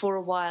for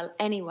a while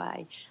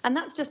anyway. And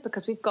that's just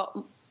because we've got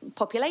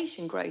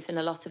population growth in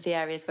a lot of the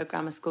areas where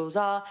grammar schools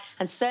are.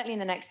 And certainly in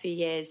the next few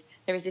years,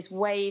 there is this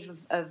wave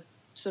of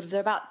there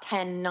are about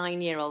 10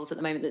 9-year-olds at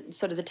the moment.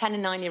 Sort of the 10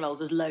 and 9-year-olds,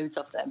 there's loads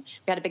of them.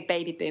 We had a big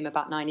baby boom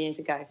about 9 years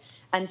ago.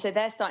 And so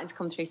they're starting to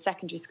come through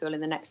secondary school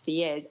in the next few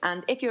years.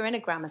 And if you're in a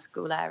grammar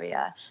school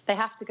area, they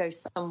have to go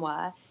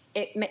somewhere.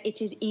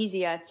 It is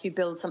easier to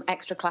build some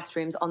extra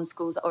classrooms on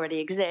schools that already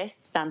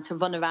exist than to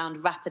run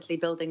around rapidly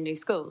building new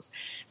schools.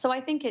 So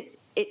I think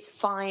it's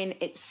fine,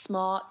 it's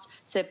smart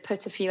to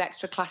put a few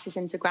extra classes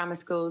into grammar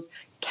schools.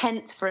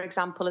 Kent, for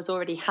example, has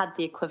already had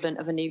the equivalent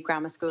of a new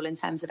grammar school in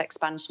terms of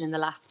expansion in the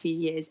last few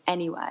years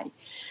anyway.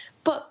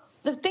 But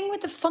the thing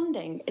with the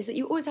funding is that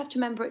you always have to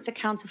remember it's a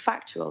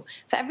counterfactual.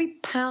 For every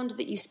pound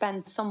that you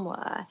spend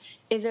somewhere,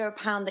 is there a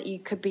pound that you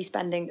could be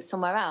spending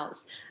somewhere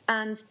else?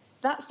 And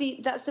that's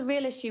the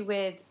real issue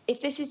with,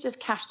 if this is just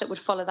cash that would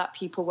follow that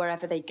pupil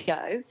wherever they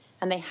go,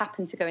 and they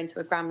happen to go into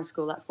a grammar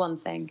school, that's one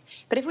thing.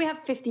 But if we have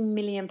 £50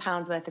 million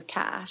worth of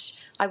cash,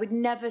 I would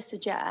never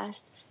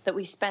suggest that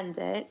we spend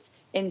it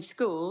in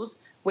schools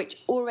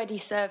which already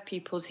serve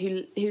pupils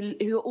who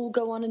all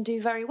go on and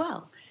do very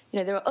well.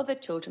 There are other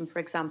children, for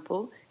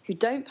example, who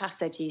don't pass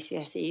their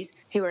GCSEs,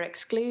 who are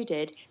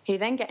excluded, who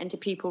then get into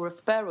pupil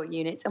referral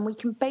units, and we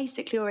can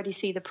basically already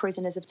see the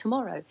prisoners of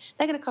tomorrow.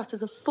 They're going to cost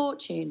us a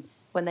fortune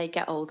when they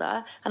get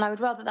older, and I would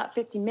rather that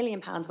 £50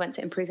 million went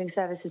to improving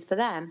services for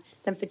them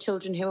than for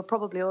children who are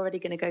probably already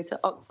going to go to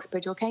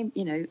Oxbridge or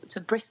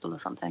to Bristol or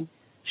something.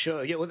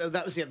 Sure. Yeah. Well,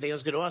 that was the other thing I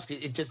was going to ask.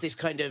 Does this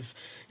kind of,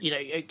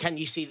 can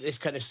you see that this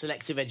kind of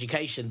selective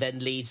education then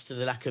leads to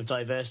the lack of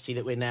diversity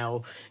that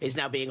is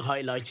now being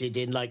highlighted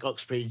in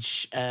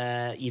Oxbridge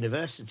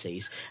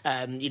universities?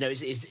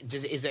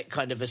 Is that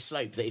kind of a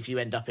slope that if you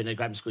end up in a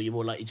grammar school, you're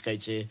more likely to go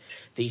to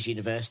these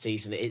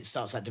universities, and it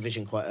starts that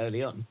division quite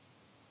early on?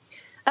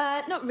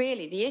 Not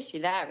really. The issue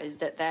there is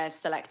that they're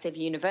selective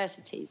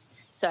universities.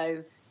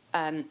 So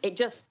it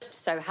just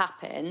so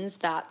happens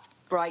that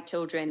bright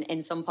children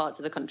in some parts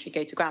of the country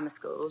go to grammar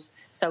schools.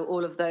 So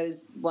all of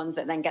those ones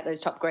that then get those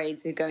top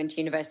grades who go into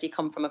university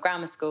come from a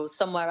grammar school.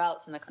 Somewhere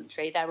else in the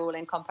country, they're all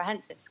in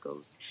comprehensive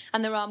schools.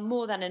 And there are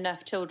more than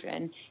enough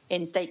children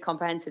in state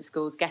comprehensive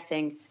schools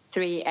getting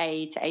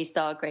 3A to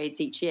A-star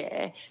grades each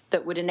year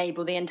that would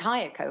enable the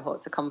entire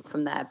cohort to come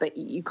from there. But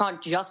you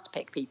can't just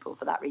pick people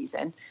for that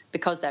reason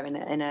because they're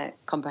in a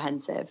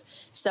comprehensive.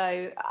 So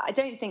I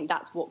don't think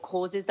that's what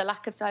causes the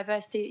lack of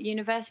diversity at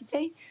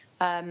university.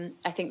 I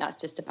think that's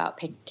just about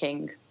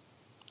picking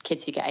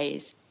kids who get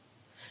A's.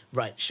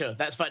 Right, sure,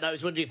 that's fine. I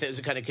was wondering if there was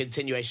a kind of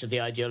continuation of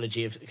the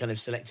ideology of kind of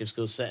selective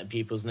schools, certain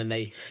pupils, and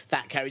then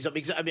that carries on.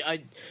 Because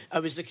I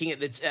was looking at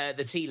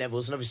the T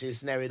levels, and obviously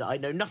it's an area that I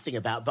know nothing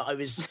about. But I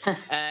was,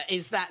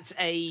 is that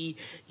a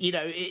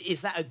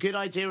good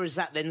idea, or does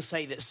that then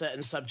say that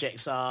certain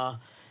subjects are,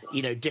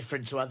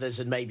 different to others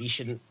and maybe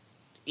shouldn't?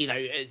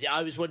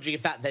 I was wondering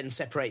if that then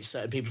separates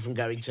certain people from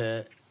going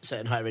to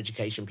certain higher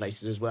education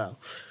places as well.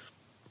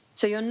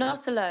 So you're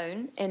not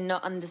alone in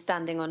not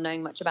understanding or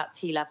knowing much about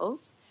T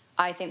levels.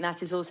 I think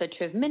that is also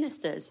true of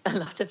ministers a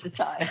lot of the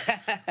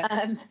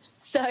time.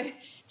 So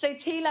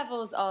T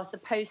levels are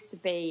supposed to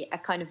be a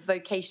kind of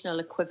vocational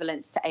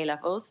equivalent to A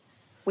levels.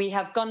 We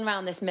have gone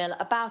round this mill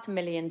about 1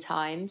 million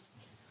times,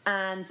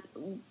 and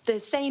the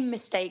same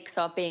mistakes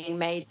are being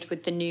made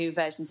with the new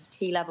versions of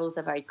T levels.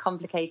 They're very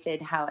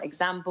complicated. How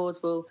exam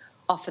boards will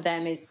offer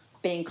them is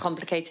being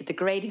complicated. The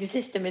grading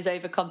system is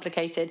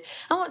overcomplicated.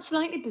 And what's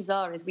slightly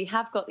bizarre is we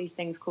have got these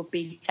things called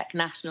BTEC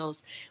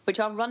Nationals, which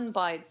are run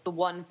by the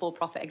one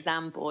for-profit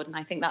exam board, and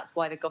I think that's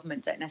why the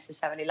government don't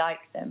necessarily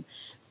like them.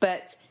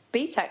 But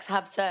BTECs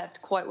have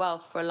served quite well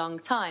for a long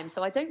time,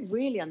 so I don't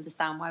really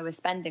understand why we're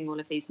spending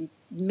all of these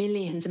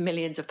millions and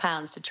millions of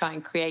pounds to try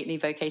and create new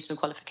vocational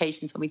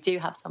qualifications when we do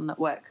have some that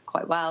work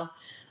quite well.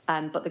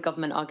 But the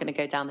government are going to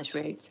go down this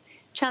route.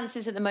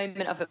 Chances at the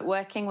moment of it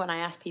working, when I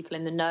ask people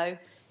in the know,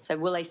 so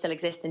will they still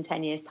exist in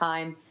 10 years'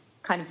 time,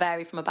 kind of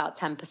vary from about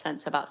 10%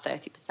 to about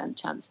 30%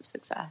 chance of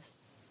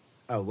success.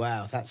 Oh,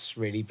 wow, that's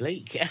really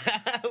bleak.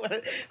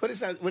 What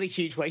a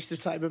huge waste of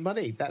time and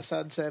money. That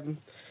sounds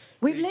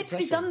We've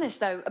literally done this,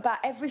 though, about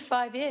every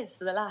 5 years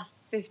for the last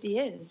 50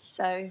 years.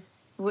 So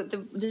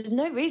there's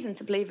no reason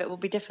to believe it will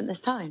be different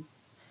this time.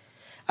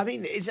 I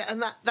mean,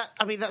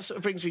 that sort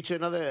of brings me to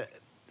another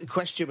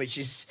question, which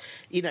is,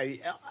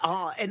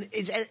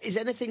 is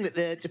anything that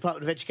the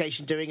Department of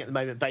Education doing at the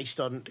moment based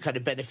on kind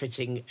of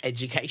benefiting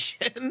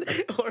education,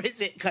 or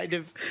is it kind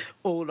of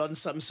all on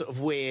some sort of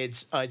weird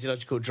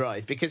ideological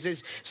drive? Because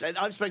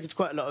I've spoken to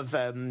quite a lot of,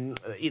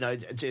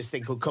 this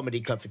thing called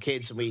Comedy Club for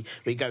Kids, and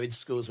we go into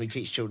schools and we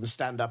teach children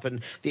stand up,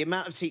 and the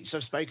amount of teachers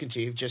I've spoken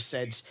to who've just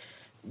said,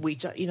 we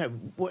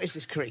don't, what is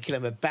this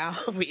curriculum about?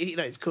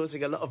 It's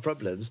causing a lot of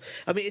problems.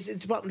 I mean, is the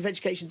Department of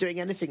Education doing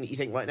anything that you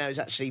think right now is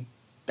actually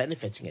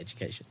benefiting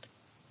education?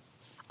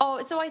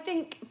 Oh, so I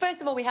think,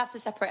 first of all, we have to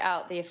separate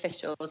out the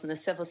officials and the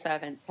civil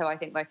servants who I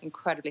think work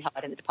incredibly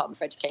hard in the Department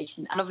for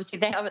Education. And obviously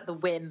they are at the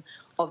whim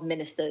of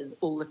ministers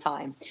all the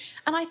time.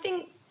 And I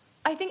think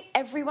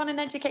everyone in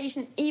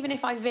education, even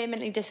if I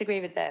vehemently disagree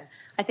with them,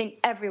 I think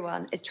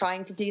everyone is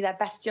trying to do their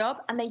best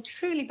job, and they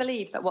truly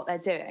believe that what they're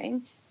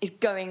doing is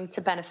going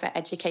to benefit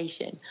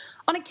education.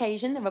 On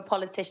occasion, there are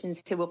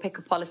politicians who will pick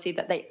a policy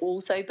that they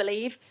also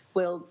believe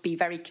will be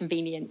very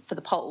convenient for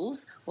the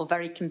polls, or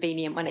very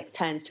convenient when it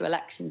turns to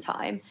election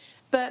time.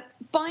 But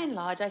by and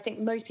large, I think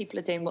most people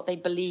are doing what they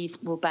believe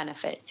will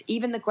benefit.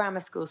 Even the grammar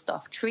school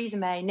stuff, Theresa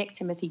May, Nick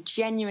Timothy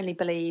genuinely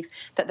believe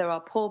that there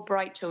are poor,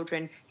 bright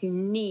children who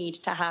need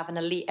to have an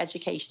elite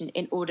education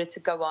in order to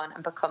go on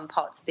and become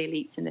parts of the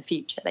elites in the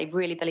future. They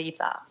really believe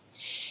that.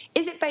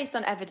 Is it based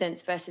on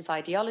evidence versus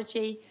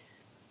ideology?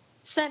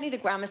 Certainly the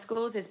grammar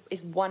schools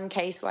is one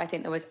case where I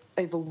think there was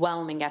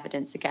overwhelming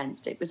evidence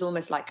against it. It was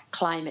almost like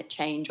climate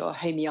change or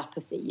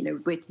homeopathy,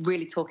 we're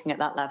really talking at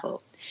that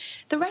level.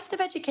 The rest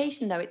of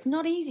education, though, it's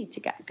not easy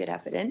to get good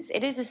evidence.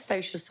 It is a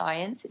social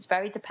science. It's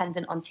very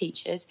dependent on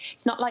teachers.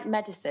 It's not like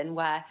medicine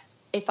where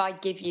if I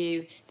give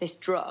you this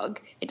drug,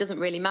 it doesn't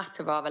really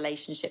matter our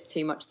relationship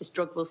too much. This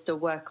drug will still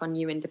work on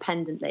you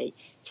independently.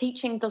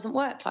 Teaching doesn't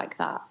work like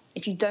that.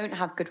 If you don't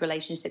have good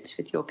relationships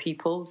with your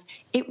pupils,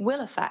 it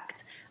will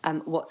affect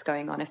what's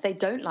going on. If they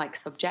don't like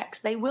subjects,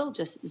 they will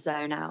just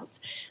zone out.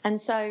 And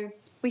so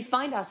we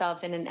find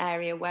ourselves in an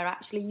area where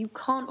actually you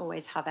can't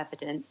always have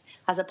evidence.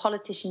 As a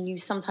politician, you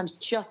sometimes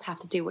just have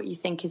to do what you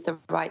think is the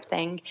right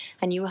thing,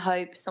 and you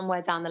hope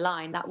somewhere down the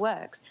line that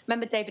works.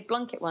 Remember David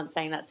Blunkett once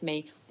saying that to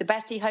me. The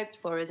best he hoped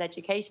for as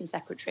Education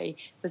Secretary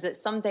was that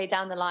someday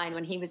down the line,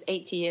 when he was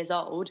 80 years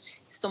old,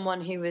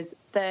 someone who was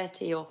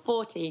 30 or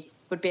 40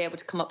 would be able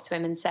to come up to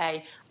him and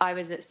say, I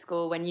was at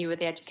school when you were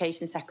the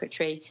Education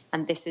Secretary,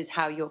 and this is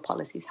how your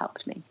policies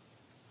helped me.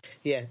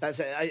 Yeah, I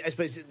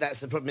suppose that's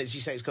the problem. As you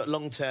say, it's got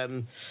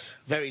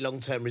very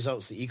long-term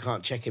results that you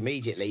can't check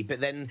immediately. But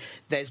then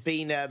there's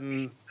been,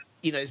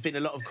 there's been a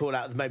lot of call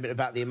out at the moment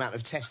about the amount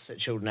of tests that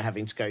children are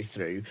having to go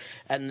through,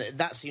 and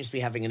that seems to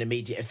be having an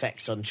immediate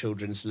effect on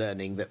children's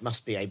learning that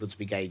must be able to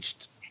be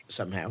gauged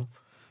somehow.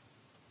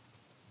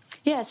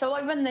 Yeah, so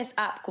I run this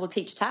app called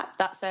TeachTap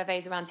that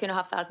surveys around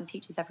 2,500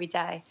 teachers every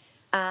day.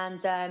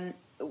 And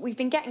we've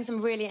been getting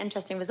some really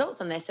interesting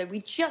results on this. So we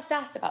just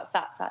asked about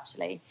SATs,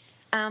 actually.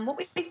 And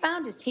what we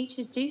found is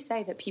teachers do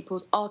say that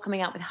pupils are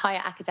coming out with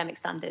higher academic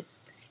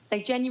standards. So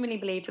they genuinely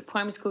believe that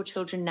primary school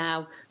children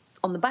now,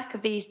 on the back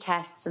of these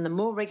tests and the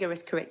more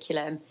rigorous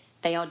curriculum,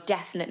 they are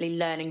definitely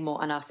learning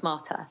more and are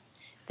smarter.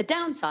 The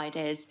downside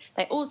is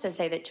they also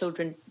say that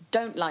children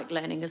don't like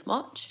learning as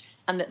much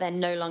and that they're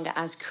no longer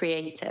as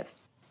creative.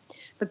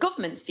 The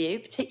government's view,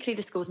 particularly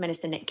the schools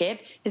minister Nick Gibb,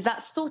 is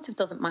that sort of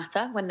doesn't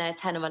matter when they're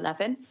 10 or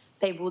 11.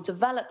 They will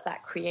develop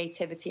that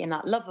creativity and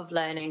that love of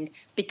learning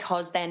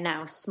because they're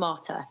now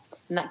smarter.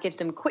 And that gives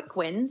them quick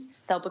wins.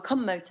 They'll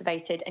become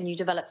motivated and you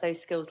develop those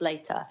skills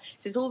later.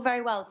 So it's all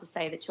very well to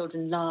say that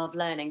children love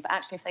learning, but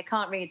actually if they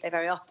can't read, they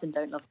very often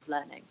don't love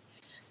learning.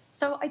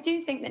 So I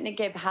do think that Nick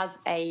Gibb has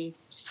a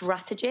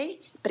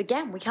strategy, but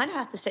again, we kind of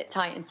have to sit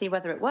tight and see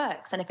whether it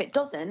works. And if it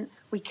doesn't,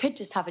 we could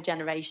just have a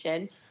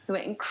generation who are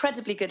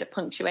incredibly good at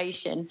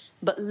punctuation,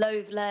 but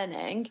loathe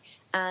learning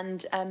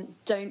and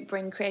don't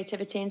bring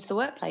creativity into the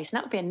workplace. And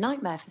that would be a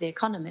nightmare for the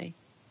economy.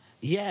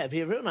 Yeah, it'd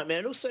be a real nightmare.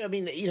 And also, I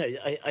mean,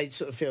 I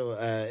sort of feel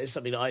it's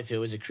something that I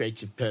feel as a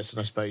creative person,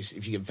 I suppose,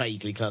 if you can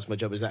vaguely class my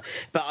job as that.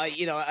 But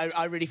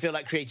I really feel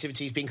like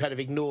creativity has been kind of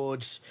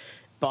ignored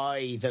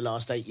by the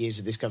last 8 years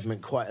of this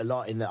government quite a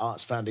lot, in that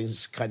arts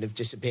foundings kind of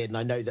disappeared. And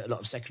I know that a lot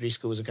of secondary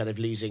schools are kind of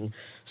losing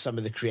some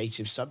of the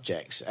creative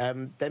subjects.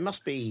 There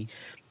must be,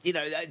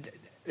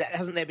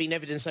 hasn't there been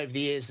evidence over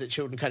the years that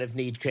children kind of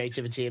need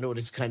creativity in order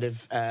to kind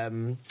of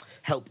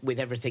help with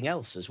everything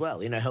else as well,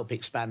 help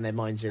expand their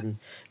minds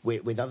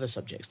with other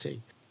subjects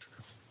too?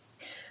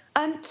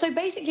 So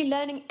basically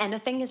learning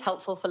anything is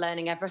helpful for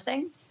learning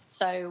everything.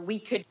 So we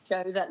could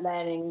show that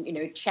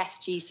learning,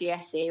 chess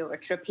GCSE or a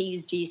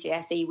trapeze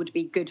GCSE would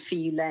be good for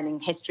you learning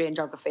history and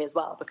geography as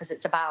well, because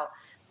it's about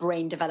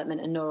brain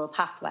development and neural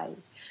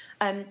pathways.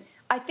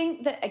 I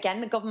think that, again,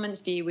 the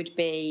government's view would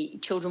be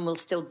children will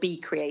still be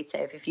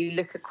creative. If you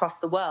look across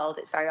the world,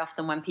 it's very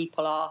often when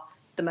people are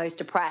the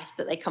most oppressed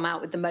that they come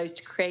out with the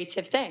most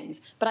creative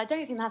things. But I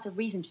don't think that's a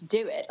reason to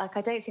do it.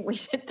 I don't think we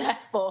should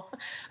therefore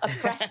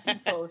oppress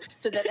people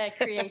so that their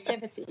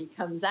creativity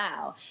comes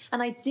out.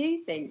 And I do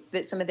think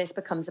that some of this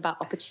becomes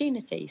about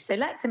opportunity. So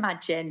let's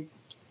imagine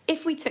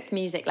if we took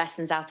music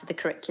lessons out of the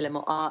curriculum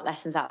or art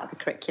lessons out of the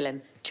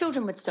curriculum,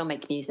 children would still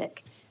make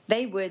music.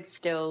 They would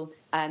still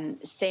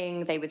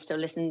sing, they would still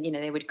listen,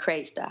 they would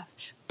create stuff.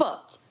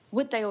 But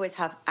would they always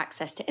have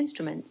access to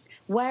instruments?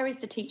 Where is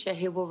the teacher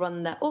who will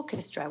run the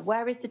orchestra?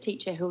 Where is the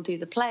teacher who will do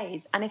the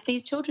plays? And if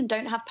these children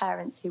don't have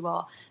parents who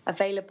are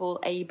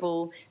available,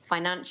 able,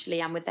 financially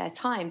and with their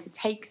time to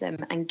take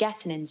them and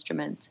get an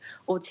instrument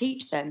or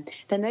teach them,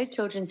 then those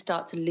children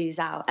start to lose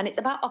out. And it's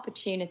about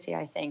opportunity,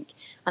 I think.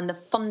 And the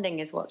funding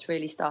is what's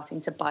really starting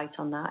to bite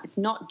on that. It's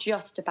not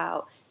just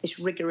about this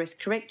rigorous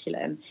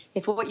curriculum.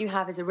 If what you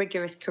have is a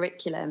rigorous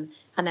curriculum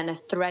and then a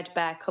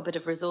threadbare cupboard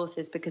of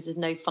resources because there's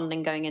no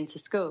funding going into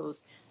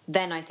schools,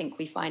 then I think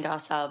we find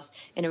ourselves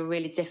in a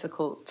really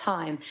difficult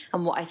time.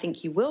 And what I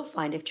think you will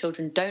find if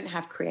children don't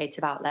have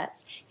creative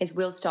outlets is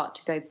we'll start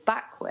to go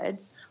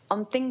backwards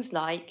on things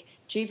like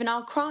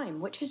juvenile crime,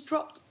 which has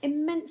dropped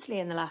immensely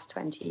in the last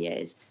 20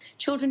 years.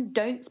 Children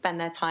don't spend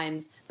their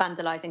times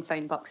vandalising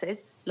phone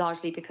boxes,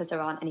 largely because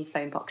there aren't any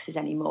phone boxes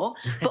anymore,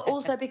 but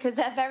also because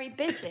they're very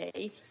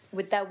busy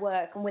with their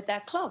work and with their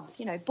clubs.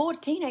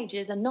 Bored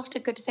teenagers are not a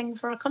good thing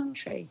for a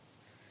country.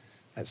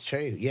 That's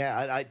true.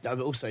 Yeah,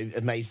 I'm also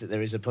amazed that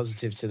there is a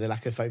positive to the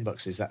lack of phone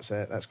boxes. That's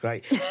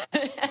great.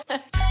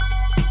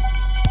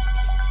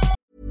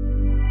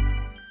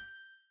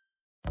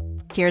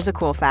 Here's a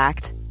cool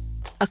fact.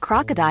 A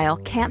crocodile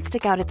can't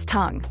stick out its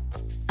tongue.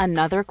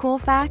 Another cool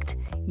fact,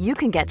 you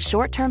can get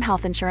short-term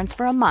health insurance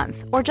for a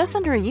month or just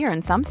under a year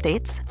in some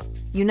states.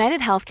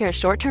 United Healthcare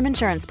short-term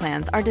insurance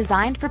plans are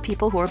designed for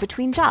people who are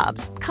between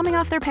jobs, coming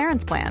off their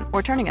parents' plan,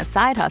 or turning a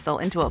side hustle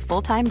into a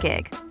full-time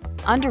gig.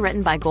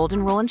 Underwritten by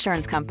Golden Rule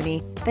Insurance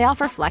Company, they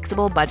offer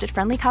flexible,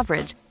 budget-friendly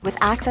coverage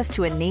with access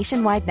to a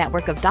nationwide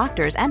network of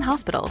doctors and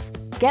hospitals.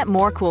 Get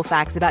more cool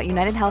facts about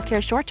United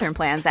Healthcare short-term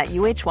plans at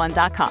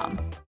uh1.com.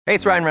 Hey,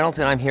 it's Ryan Reynolds,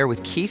 and I'm here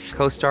with Keith,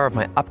 co-star of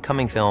my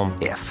upcoming film,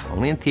 If,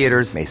 only in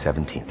theaters May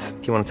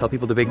 17th. Do you want to tell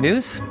people the big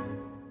news?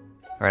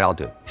 All right, I'll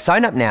do it.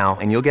 Sign up now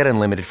and you'll get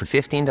unlimited for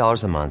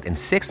 $15 a month and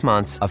 6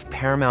 months of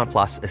Paramount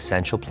Plus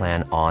Essential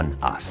Plan on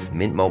us.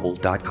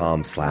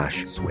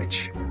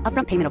 MintMobile.com/switch.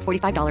 Upfront payment of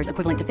 $45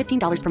 equivalent to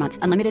 $15 per month.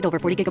 Unlimited over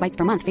 40 gigabytes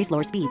per month. Face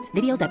lower speeds.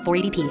 Videos at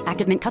 480p.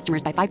 Active Mint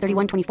customers by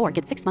 531.24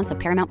 get 6 months of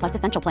Paramount Plus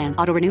Essential Plan.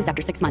 Auto renews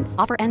after 6 months.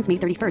 Offer ends May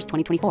 31st,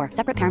 2024.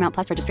 Separate Paramount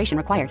Plus registration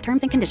required.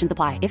 Terms and conditions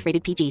apply if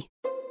rated PG.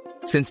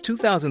 Since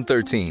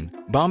 2013,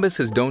 Bombas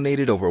has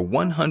donated over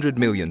 100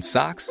 million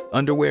socks,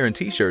 underwear, and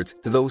T-shirts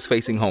to those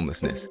facing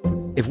homelessness.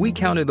 If we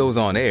counted those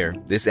on air,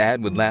 this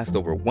ad would last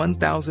over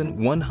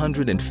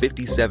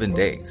 1,157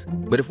 days.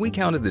 But if we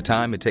counted the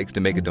time it takes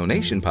to make a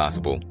donation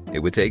possible, it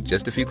would take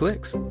just a few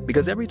clicks.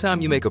 Because every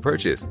time you make a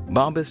purchase,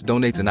 Bombas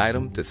donates an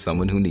item to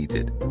someone who needs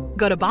it.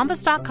 Go to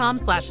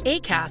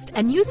bombas.com/ACAST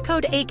and use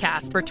code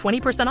ACAST for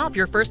 20% off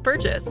your first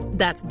purchase.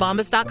 That's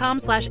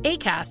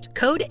bombas.com/ACAST,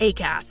 code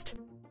ACAST.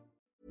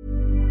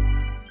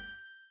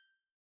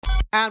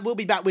 And we'll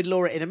be back with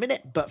Laura in a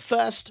minute, but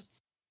first...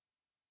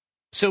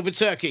 Silver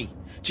Turkey.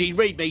 Gene,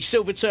 read me.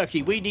 Silver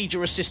Turkey, we need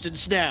your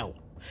assistance now.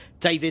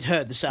 David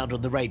heard the sound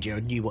on the radio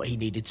and knew what he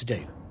needed to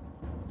do.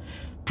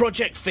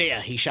 Project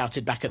Fear, he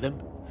shouted back at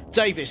them.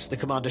 Davis, the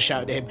commander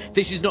shouted at him,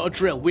 this is not a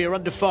drill. We are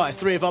under fire.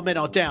 3 of our men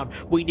are down.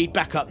 We need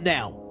backup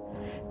now.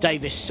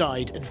 Davis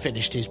sighed and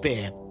finished his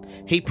beer.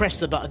 He pressed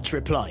the button to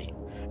reply.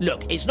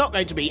 Look, it's not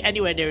going to be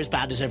anywhere near as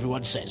bad as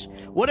everyone says.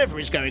 Whatever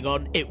is going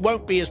on, it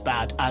won't be as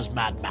bad as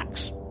Mad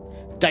Max.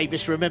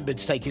 Davis remembered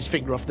to take his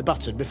finger off the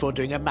button before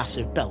doing a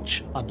massive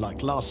belch,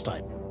 unlike last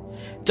time.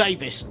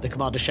 Davis, the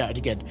commander shouted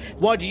again,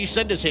 why did you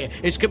send us here?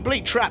 It's a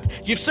complete trap.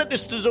 You've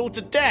sentenced us all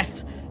to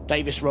death.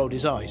 Davis rolled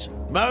his eyes.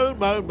 Moan,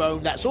 moan,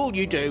 moan, that's all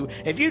you do.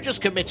 If you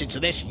just committed to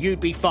this, you'd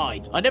be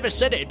fine. I never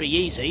said it'd be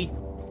easy.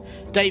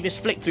 Davis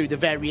flicked through the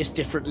various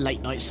different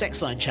late-night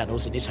sex line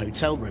channels in his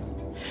hotel room.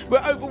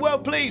 We're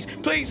overwhelmed,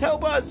 please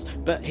help us!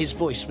 But his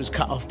voice was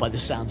cut off by the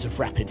sounds of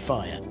rapid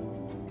fire.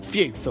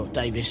 Phew, thought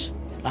Davis.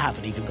 I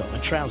haven't even got my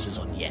trousers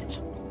on yet.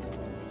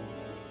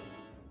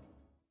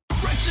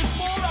 Brexit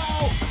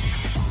fallout!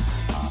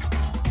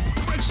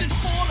 Brexit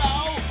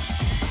fallout!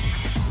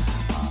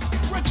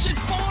 Brexit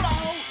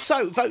fallout!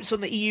 So, votes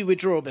on the EU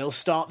withdrawal bill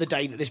start the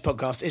day that this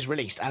podcast is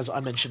released, as I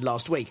mentioned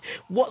last week.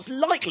 What's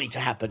likely to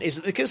happen is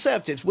that the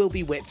Conservatives will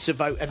be whipped to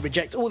vote and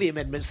reject all the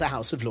amendments the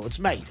House of Lords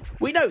made.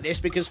 We know this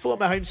because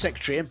former Home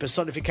Secretary and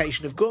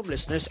personification of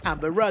gormlessness,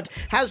 Amber Rudd,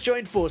 has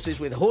joined forces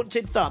with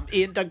Haunted Thumb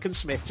Ian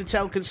Duncan-Smith to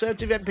tell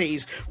Conservative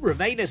MPs,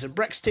 Remainers and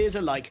Brexiteers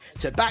alike,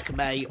 to back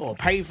May or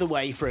pave the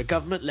way for a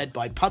government led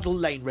by Puddle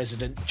Lane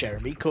resident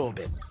Jeremy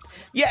Corbyn.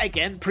 Yet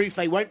again, proof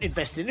they won't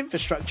invest in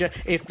infrastructure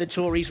if the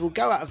Tories will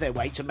go out of their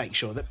way to make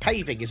sure that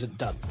paving isn't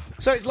done.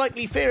 So it's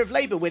likely fear of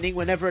Labour winning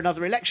whenever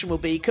another election will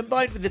be,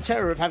 combined with the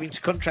terror of having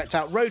to contract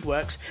out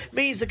roadworks,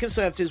 means the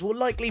Conservatives will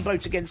likely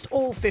vote against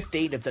all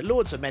 15 of the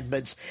Lords'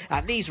 amendments,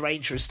 and these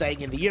range from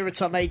staying in the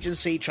Euratom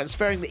Agency,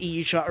 transferring the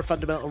EU Charter of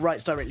Fundamental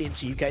Rights directly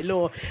into UK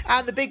law,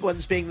 and the big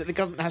ones being that the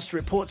government has to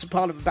report to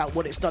Parliament about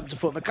what it's done to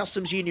form a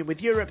customs union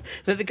with Europe,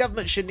 that the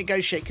government should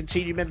negotiate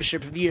continued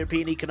membership of the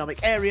European Economic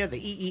Area, the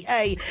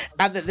EEA,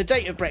 and that the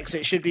date of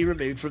Brexit should be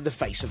removed from the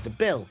face of the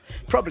bill,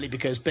 probably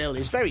because Bill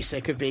is very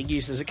sick of being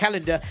used as a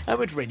calendar and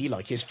would really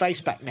like his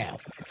face back now.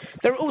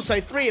 There are also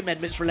 3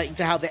 amendments relating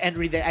to how the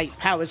Henry VIII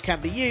powers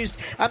can be used,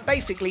 and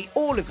basically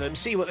all of them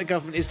see what the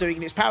government is doing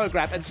in its power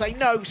grab and say,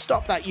 no,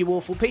 stop that, you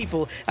awful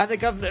people, and the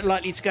government are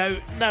likely to go,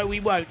 no, we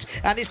won't,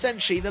 and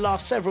essentially the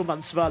last several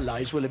months of our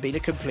lives will have been a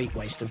complete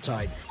waste of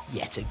time,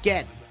 yet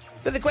again.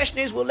 But the question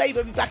is, will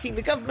Labour be backing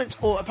the government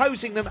or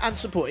opposing them and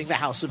supporting the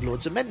House of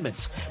Lords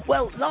amendments?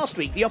 Well, last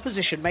week the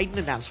opposition made an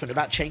announcement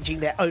about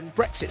changing their own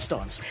Brexit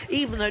stance,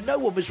 even though no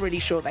one was really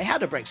sure they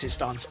had a Brexit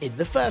stance in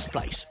the first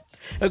place.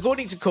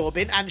 According to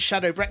Corbyn and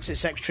Shadow Brexit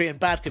Secretary and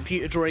bad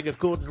computer drawing of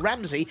Gordon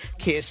Ramsay,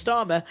 Keir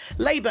Starmer,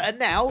 Labour are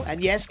now,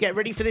 and yes, get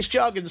ready for this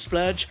jargon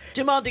splurge,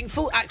 demanding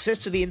full access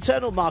to the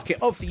internal market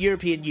of the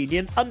European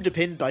Union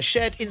underpinned by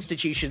shared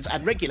institutions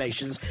and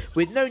regulations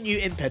with no new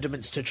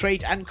impediments to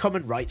trade and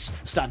common rights,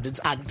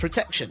 standards and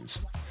protections.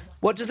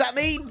 What does that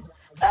mean?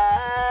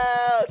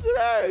 I don't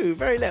know,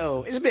 very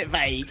little. It's a bit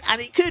vague, and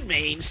it could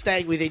mean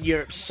staying within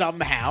Europe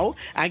somehow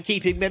and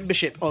keeping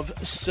membership of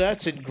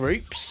certain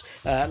groups,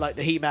 like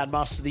the He-Man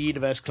Masters of the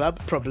Universe Club,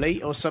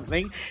 probably, or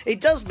something.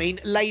 It does mean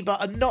Labour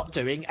are not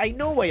doing a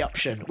Norway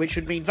option, which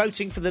would mean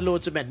voting for the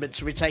Lords Amendment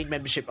to retain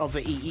membership of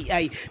the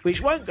EEA,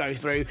 which won't go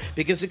through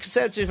because the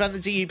Conservative and the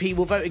DUP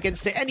will vote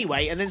against it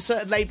anyway, and then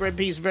certain Labour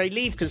MPs in very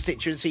Leave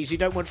constituencies who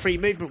don't want free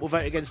movement will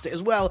vote against it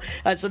as well,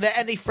 and so there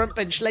any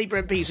frontbench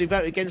Labour MPs who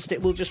vote against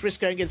it will just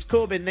risk going against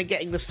Corbyn, then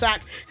getting the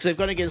sack because they've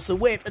gone against the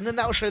whip, and then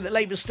that'll show that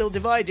Labour's still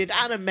divided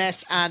and a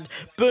mess, and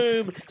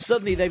boom,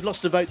 suddenly they've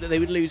lost a vote that they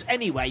would lose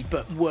anyway,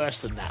 but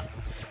worse than that.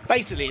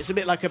 Basically, it's a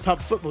bit like a pub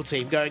football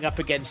team going up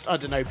against, I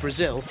don't know,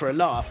 Brazil for a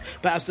laugh,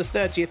 but as the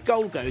 30th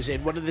goal goes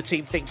in, one of the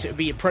team thinks it would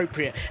be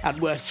appropriate and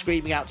worth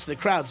screaming out to the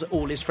crowds that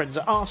all his friends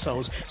are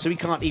arseholes, so he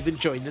can't even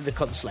join in the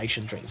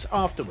consolation drinks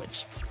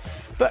afterwards.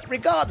 But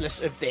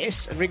regardless of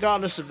this, and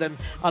regardless of them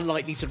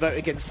unlikely to vote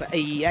against the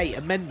EEA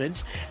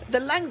amendment, the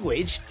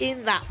language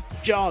in that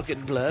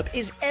jargon blurb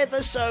is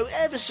ever so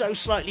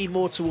slightly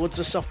more towards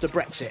a softer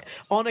Brexit,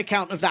 on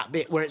account of that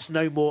bit where it's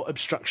no more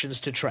obstructions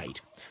to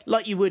trade,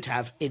 like you would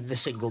have in the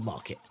single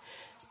market.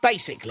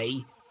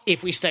 Basically,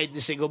 if we stayed in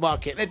the single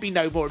market, there'd be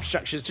no more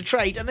obstructions to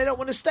trade, and they don't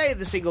want to stay in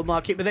the single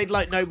market, but they'd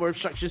like no more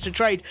obstructions to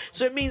trade,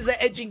 so it means they're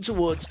edging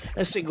towards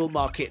a single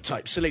market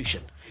type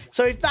solution.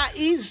 So if that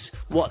is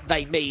what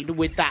they mean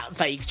with that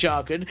vague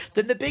jargon,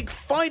 then the big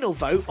final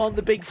vote on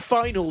the big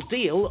final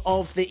deal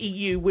of the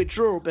EU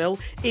withdrawal bill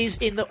is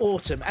in the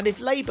autumn. And if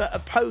Labour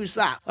oppose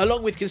that,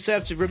 along with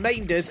Conservative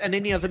remainders and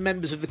any other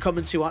members of the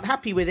Commons who aren't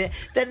happy with it,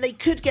 then they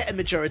could get a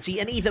majority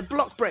and either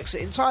block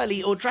Brexit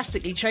entirely or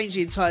drastically change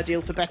the entire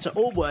deal for better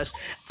or worse,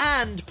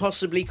 and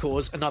possibly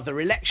cause another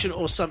election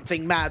or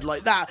something mad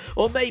like that.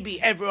 Or maybe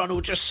everyone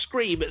will just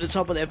scream at the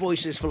top of their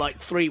voices for like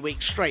 3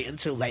 weeks straight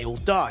until they all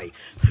die.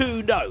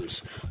 Who knows?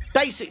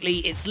 Basically,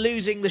 it's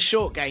losing the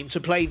short game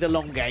to play the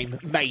long game,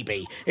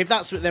 maybe. If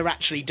that's what they're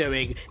actually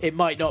doing, it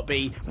might not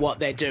be what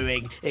they're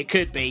doing. It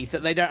could be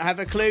that they don't have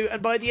a clue,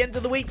 and by the end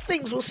of the week,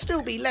 things will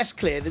still be less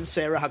clear than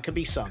Sarah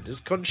Huckabee Sanders'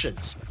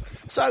 conscience.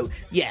 So,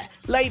 yeah,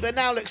 Labour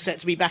now looks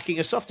set to be backing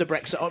a softer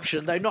Brexit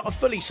option, though not a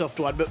fully soft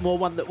one, but more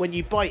one that when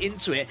you bite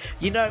into it,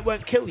 you know it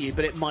won't kill you,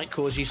 but it might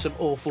cause you some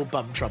awful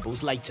bum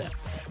troubles later.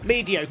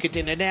 Mediocre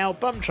dinner now,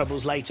 bum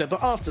troubles later,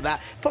 but after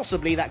that,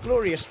 possibly that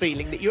glorious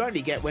feeling that you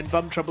only get when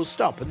bum troubles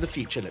stop and the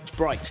future looks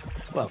bright.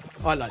 Well,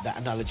 I like that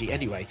analogy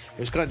anyway. It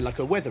was kind of like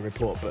a weather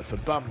report, but for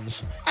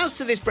bums. As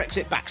to this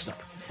Brexit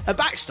backstop. A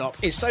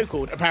backstop is so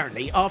called,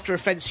 apparently, after a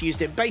fence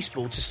used in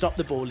baseball to stop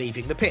the ball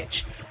leaving the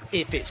pitch.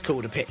 If it's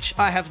called a pitch.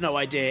 I have no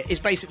idea. It's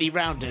basically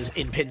rounders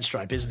in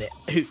pinstripe, isn't it?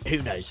 Who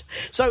knows?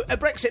 So a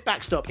Brexit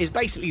backstop is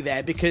basically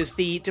there because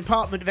the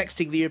Department of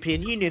Exiting the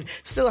European Union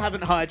still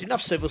haven't hired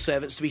enough civil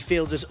servants to be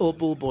fielders or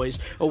ball boys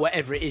or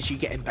whatever it is you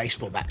get in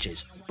baseball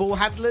matches. Ball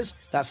handlers?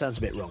 That sounds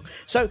a bit wrong.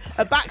 So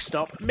a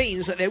backstop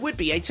means that there would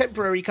be a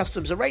temporary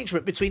customs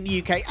arrangement between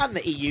the UK and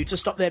the EU to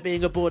stop there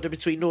being a border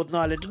between Northern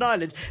Ireland and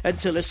Ireland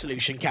until a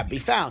solution can be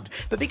found.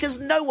 But because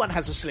no one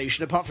has a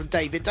solution apart from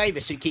David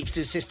Davis, who keeps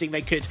insisting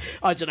they could,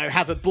 I don't know,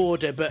 have a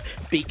border but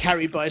be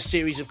carried by a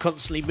series of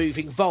constantly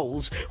moving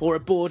voles, or a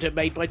border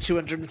made by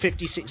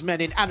 256 men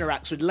in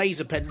anoraks with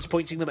laser pens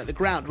pointing them at the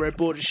ground where a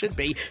border should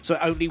be so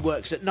it only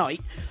works at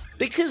night.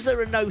 Because there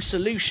are no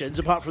solutions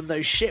apart from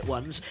those shit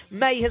ones,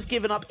 May has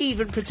given up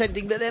even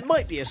pretending that there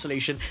might be a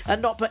solution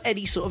and not put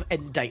any sort of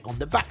end date on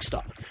the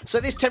backstop. So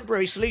this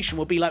temporary solution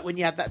will be like when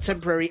you had that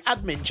temporary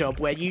admin job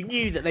where you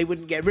knew that they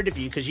wouldn't get rid of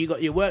you because you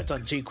got your work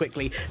done too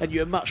quickly and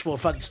you were much more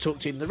fun to talk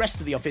to than the rest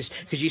of the office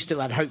because you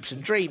still had hopes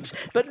and dreams,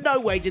 but no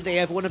way did they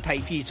ever want to pay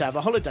for you to have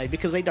a holiday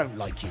because they don't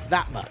like you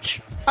that much.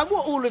 And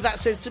what all of that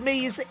says to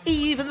me is that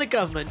even the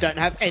government don't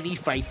have any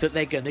faith that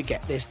they're going to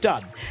get this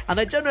done. And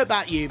I don't know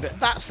about you, but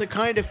that's the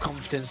kind of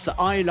confidence that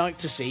I like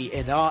to see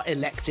in our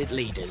elected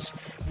leaders,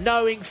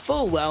 knowing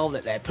full well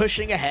that they're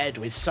pushing ahead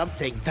with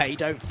something they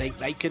don't think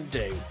they can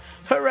do.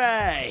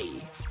 Hooray!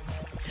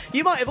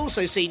 You might have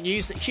also seen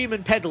news that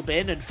Human Pedal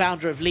Bin and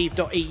founder of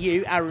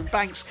Leave.eu, Aaron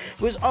Banks,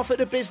 was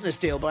offered a business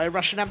deal by a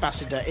Russian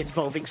ambassador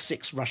involving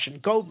 6 Russian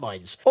gold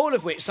mines. All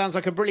of which sounds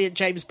like a brilliant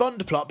James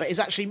Bond plot, but is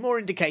actually more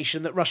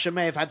indication that Russia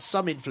may have had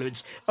some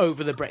influence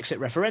over the Brexit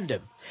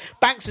referendum.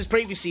 Banks has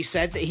previously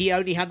said that he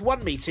only had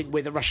one meeting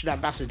with a Russian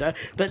ambassador,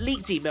 but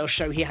leaked emails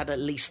show he had at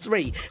least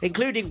 3,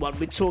 including one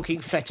with talking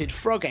fetid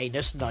frog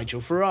anus Nigel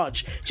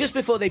Farage, just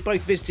before they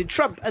both visited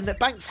Trump, and that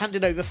Banks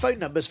handed over phone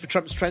numbers for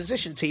Trump's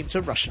transition team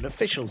to Russian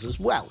officials as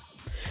well.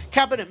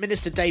 Cabinet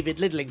Minister David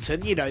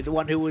Lidlington, you know, the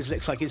one who always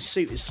looks like his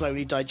suit is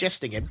slowly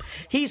digesting him,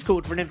 he's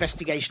called for an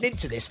investigation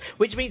into this,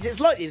 which means it's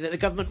likely that the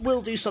government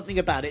will do something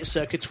about it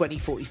circa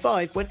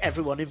 2045 when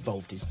everyone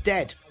involved is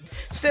dead.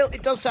 Still,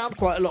 it does sound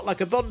quite a lot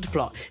like a Bond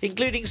plot,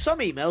 including some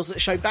emails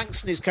that show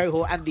Banks and his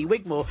cohort Andy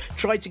Wigmore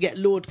tried to get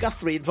Lord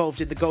Guthrie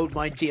involved in the gold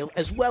mine deal,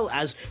 as well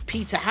as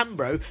Peter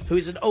Hambro, who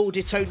is an old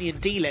Etonian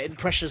dealer in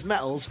precious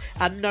metals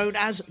and known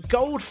as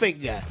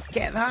Goldfinger.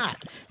 Get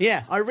that?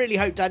 Yeah, I really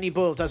hope Danny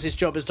Boyle does his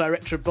job as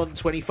director of Bond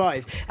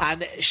 25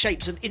 and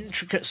shapes an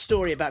intricate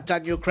story about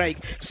Daniel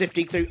Craig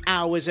sifting through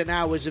hours and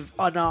hours of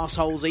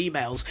un-arseholes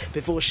emails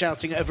before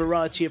shouting at a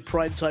variety of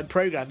primetime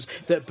programmes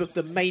that book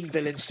the main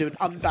villains to an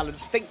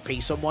unbalanced think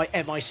piece on why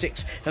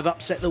MI6 have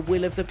upset the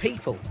will of the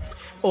people.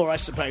 Or I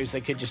suppose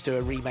they could just do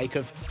a remake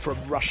of From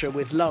Russia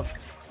with Love.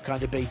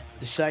 Kind of be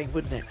the same,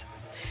 wouldn't it?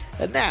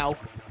 And now,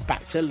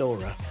 back to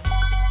Laura.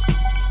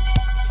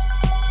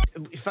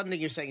 Funding,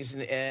 you're saying, is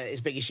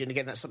a big issue, and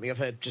again, that's something I've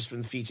heard just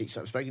from the few teachers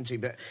I've spoken to,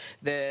 but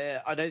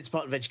I know the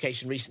Department of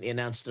Education recently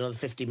announced another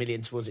 50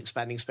 million towards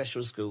expanding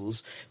special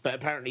schools, but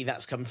apparently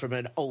that's come from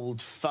an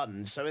old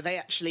fund. So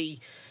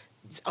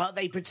are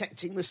they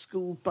protecting the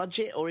school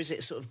budget, or is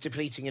it sort of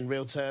depleting in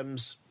real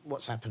terms?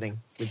 What's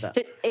happening with that?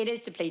 It is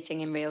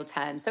depleting in real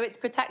terms. So it's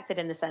protected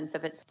in the sense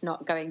of it's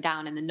not going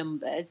down in the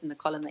numbers in the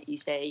column that you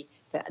see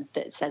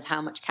that says how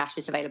much cash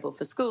is available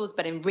for schools.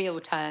 But in real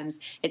terms,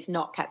 it's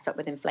not kept up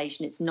with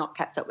inflation. It's not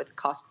kept up with the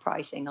cost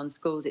pricing on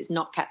schools. It's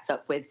not kept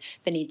up with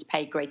the need to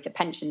pay greater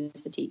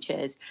pensions for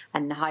teachers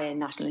and the higher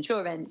national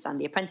insurance and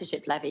the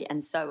apprenticeship levy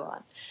and so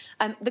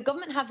on. The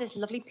government have this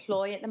lovely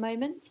ploy at the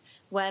moment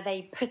where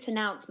they put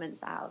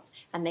announcements out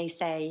and they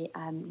say,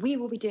 we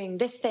will be doing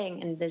this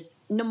thing, and there's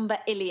number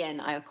illion,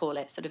 I call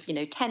it, sort of,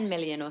 10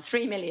 million or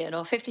 3 million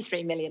or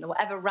 53 million or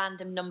whatever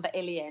random number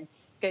illion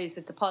goes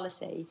with the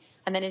policy.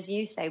 And then, as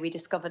you say, we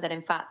discover that,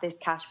 in fact, this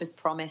cash was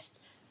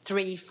promised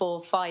 3, 4,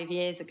 5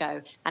 years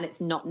ago, and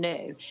it's not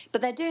new.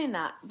 But they're doing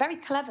that very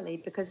cleverly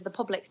because the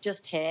public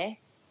just hear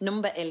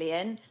number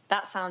illion.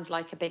 That sounds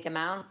like a big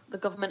amount. The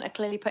government are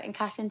clearly putting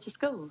cash into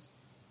schools.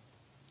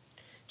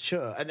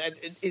 Sure. And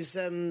is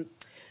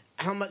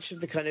how much of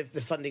the kind of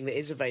the funding that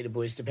is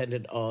available is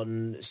dependent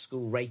on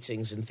school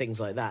ratings and things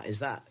like that? Does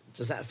that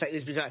affect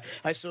this? Because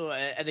I saw,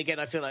 and again,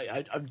 I feel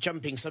like I'm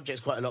jumping subjects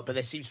quite a lot, but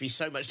there seems to be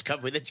so much to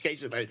cover with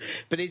education at the moment.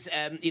 But is,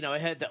 I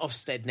heard that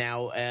Ofsted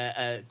now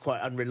are quite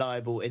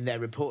unreliable in their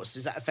reports.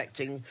 Is that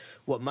affecting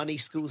what money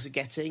schools are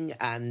getting,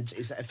 and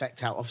does that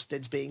affect how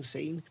Ofsted's being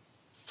seen?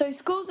 So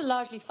schools are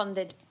largely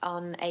funded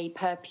on a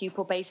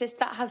per-pupil basis.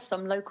 That has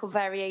some local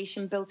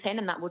variation built in,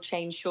 and that will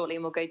change shortly,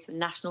 and we'll go to a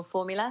national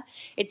formula.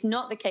 It's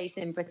not the case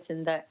in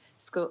Britain that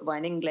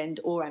in England,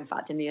 or in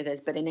fact in the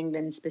others, but in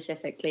England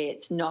specifically,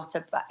 it's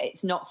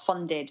not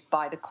funded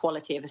by the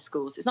quality of a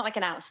school. So it's not like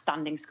an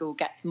outstanding school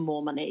gets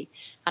more money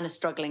and a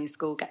struggling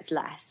school gets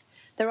less.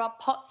 There are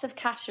pots of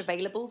cash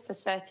available for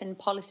certain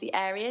policy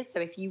areas. So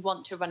if you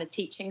want to run a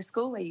teaching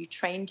school where you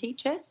train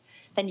teachers,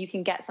 then you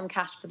can get some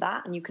cash for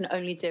that, and you can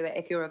only do it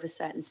if you're of a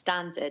certain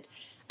standard.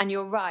 And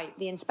you're right,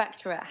 the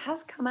inspectorate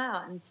has come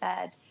out and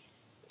said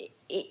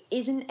it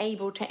isn't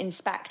able to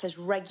inspect as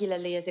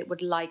regularly as it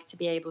would like to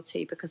be able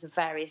to because of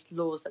various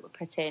laws that were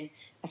put in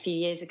a few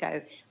years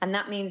ago. And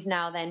that means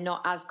now they're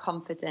not as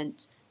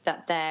confident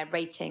that their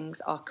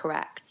ratings are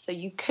correct. So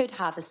you could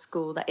have a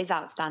school that is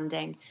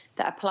outstanding,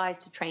 that applies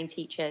to train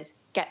teachers,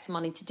 gets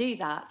money to do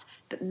that,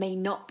 but may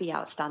not be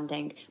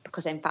outstanding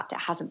because, in fact, it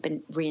hasn't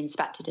been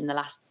re-inspected in the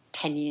last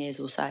 10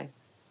 years or so.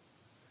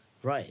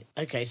 Right.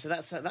 Okay. So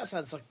that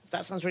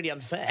sounds really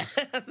unfair.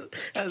 That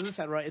doesn't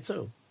sound right at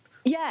all.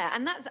 Yeah,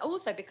 and that's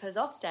also because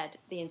Ofsted,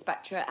 the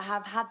inspectorate,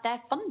 have had their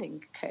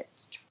funding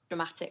cut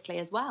dramatically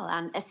as well,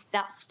 and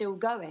that's still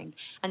going.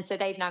 And so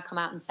they've now come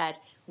out and said,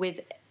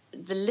 with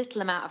the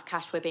little amount of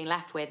cash we're being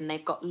left with, and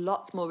they've got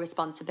lots more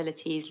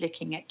responsibilities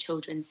looking at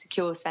children's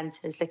secure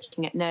centres,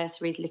 looking at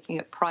nurseries, looking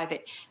at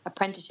private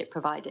apprenticeship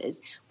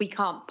providers, we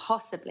can't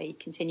possibly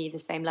continue the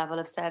same level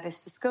of service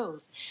for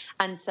schools.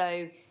 And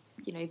so,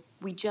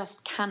 we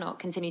just cannot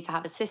continue to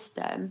have a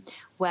system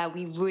where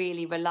we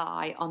really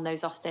rely on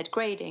those Ofsted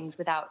gradings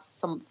without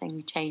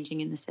something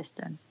changing in the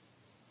system.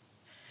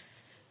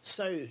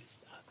 So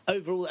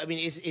overall, I mean,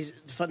 is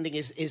funding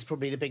is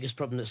probably the biggest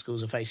problem that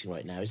schools are facing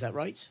right now. Is that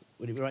right?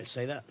 Would it be right to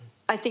say that?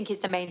 I think it's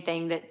the main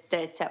thing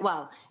that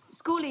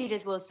school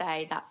leaders will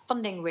say that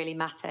funding really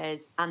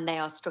matters, and they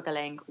are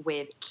struggling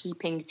with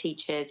keeping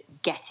teachers,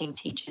 getting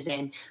teachers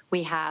in.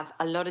 We have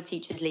a lot of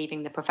teachers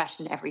leaving the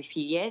profession every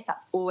few years.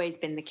 That's always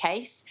been the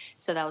case.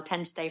 So they'll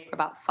tend to stay for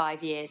about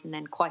 5 years, and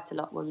then quite a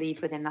lot will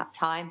leave within that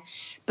time.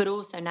 But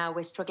also now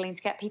we're struggling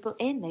to get people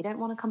in. They don't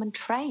want to come and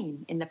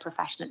train in the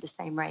profession at the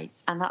same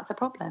rates, and that's a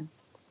problem.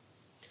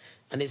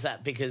 And is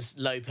that because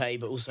low pay,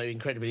 but also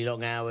incredibly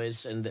long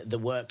hours, and the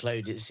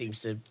workload, it seems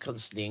to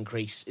constantly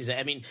increase? Is it?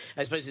 I mean,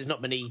 I suppose there's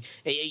not many.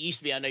 It used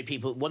to be, I know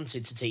people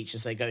wanted to teach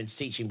as they go into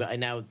teaching, but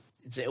now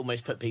it's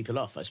almost put people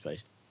off, I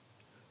suppose.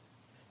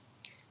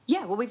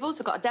 Yeah, well, we've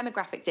also got a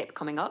demographic dip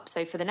coming up.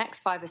 So for the next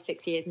 5 or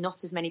 6 years,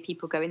 not as many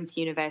people go into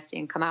university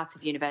and come out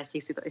of university.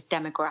 So we've got this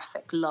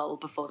demographic lull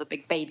before the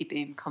big baby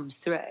boom comes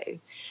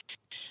through.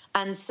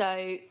 And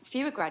so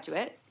fewer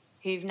graduates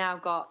who've now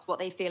got what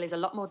they feel is a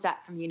lot more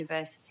debt from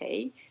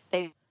university.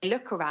 They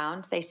look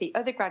around, they see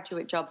other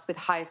graduate jobs with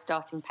higher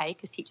starting pay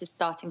because teachers'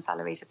 starting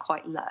salaries are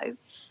quite low.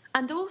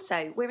 And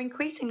also, we're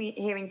increasingly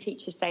hearing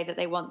teachers say that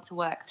they want to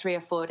work 3 or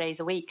 4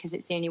 days a week because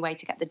it's the only way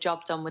to get the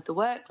job done with the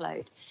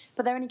workload.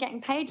 But they're only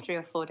getting paid 3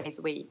 or 4 days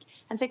a week.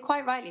 And so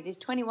quite rightly, these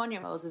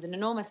 21-year-olds with an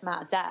enormous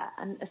amount of debt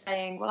and are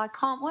saying, well, I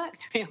can't work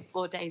 3 or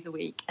 4 days a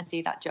week and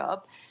do that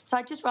job. So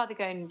I'd just rather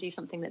go and do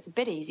something that's a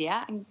bit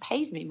easier and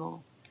pays me more.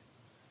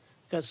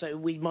 So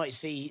we might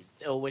see,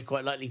 or we're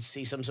quite likely to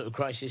see, some sort of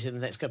crisis in the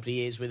next couple of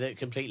years with a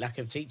complete lack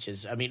of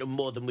teachers. I mean,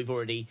 more than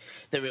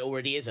there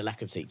already is a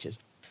lack of teachers.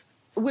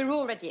 We're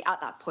already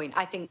at that point.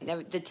 I think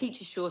the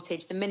teacher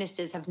shortage, the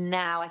ministers have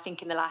now, I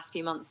think in the last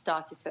few months,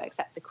 started to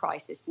accept the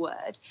crisis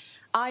word.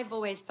 I've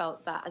always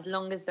felt that as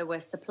long as there were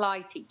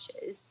supply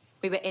teachers,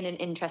 we were in an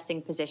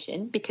interesting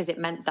position because it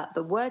meant that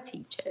there were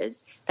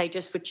teachers. They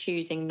just were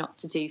choosing not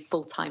to do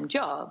full-time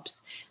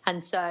jobs.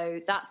 And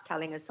so that's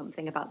telling us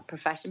something about the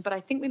profession. But I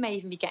think we may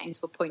even be getting to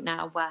a point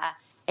now where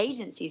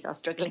agencies are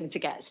struggling to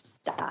get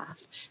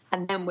staff,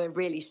 and then we're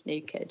really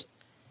snookered.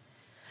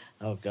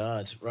 Oh,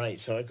 God, right.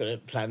 So I've got to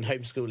plan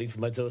homeschooling for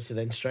my daughter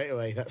then straight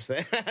away. That's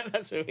where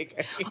we go.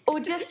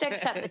 Or just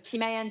accept that she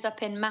may end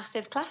up in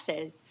massive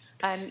classes.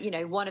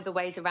 One of the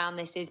ways around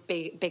this is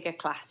bigger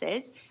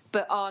classes,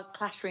 but our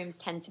classrooms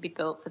tend to be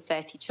built for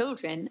 30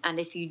 children. And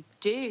if you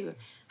do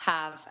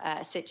have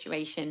a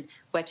situation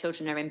where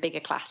children are in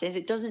bigger classes,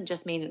 it doesn't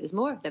just mean that there's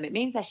more of them. It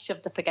means they're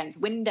shoved up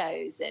against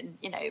windows and,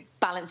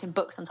 balancing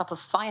books on top of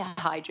fire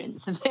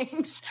hydrants and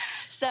things.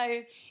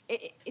 So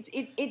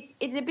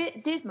it's a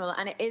bit dismal,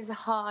 and it is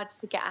hard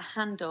to get a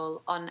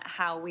handle on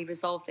how we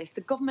resolve this.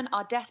 The government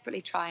are desperately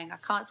trying. I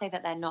can't say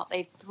that they're not.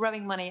 They're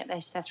throwing money at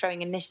this. They're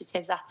throwing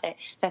initiatives at it.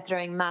 They're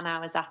throwing man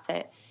hours at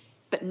it.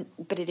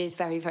 But it is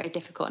very, very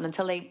difficult. And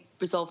until they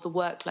resolve the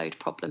workload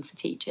problem for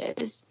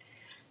teachers,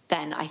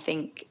 then I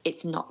think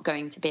it's not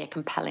going to be a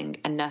compelling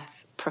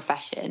enough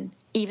profession,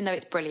 even though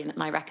it's brilliant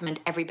and I recommend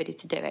everybody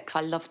to do it because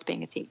I loved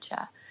being a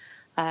teacher.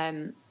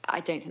 I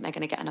don't think they're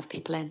going to get enough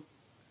people in.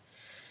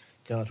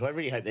 God, well, I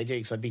really hope they do,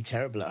 because I'd be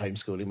terrible at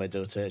homeschooling my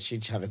daughter.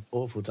 She'd have an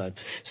awful time.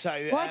 So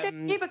why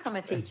don't you become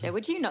a teacher?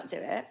 Would you not do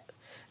it?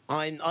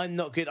 I'm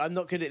not good. I'm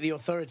not good at the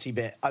authority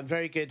bit. I'm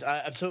very good.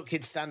 I've taught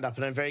kids stand up,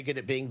 and I'm very good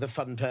at being the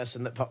fun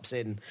person that pops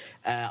in.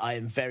 I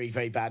am very,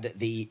 very bad at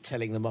the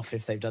telling them off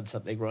if they've done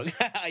something wrong.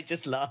 I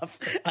just laugh.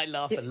 I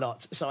laugh a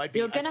lot. So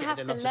You're going to have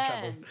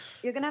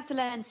to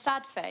learn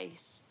sad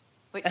face,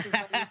 which is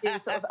when you do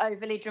sort of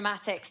overly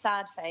dramatic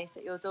sad face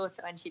at your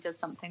daughter when she does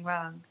something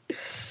wrong.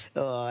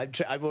 Oh,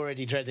 I'm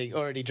already dreading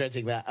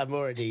that. I'm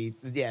already,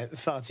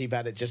 far too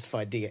bad at just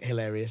finding it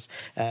hilarious.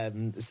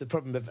 It's the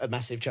problem of a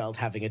massive child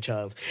having a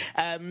child.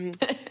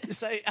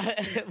 So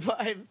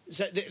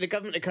the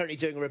government are currently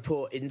doing a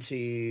report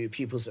into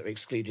pupils that are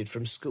excluded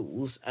from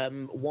schools.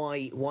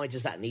 Why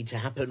does that need to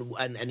happen?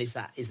 And is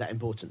that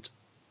important?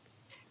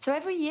 So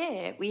every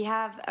year we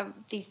have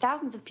these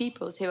thousands of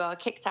pupils who are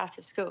kicked out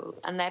of school,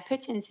 and they're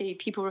put into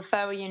pupil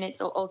referral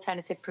units or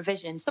alternative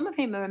provision, some of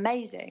whom are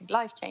amazing,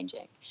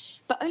 life-changing.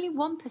 But only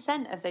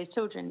 1% of those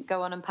children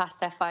go on and pass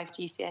their 5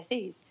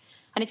 GCSEs.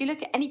 And if you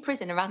look at any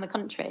prison around the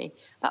country,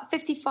 about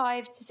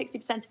 55 to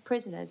 60% of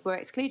prisoners were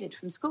excluded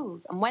from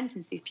schools and went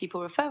into these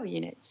pupil referral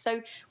units.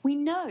 So we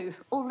know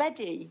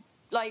already,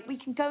 we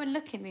can go and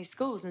look in these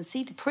schools and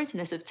see the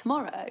prisoners of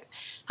tomorrow.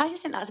 I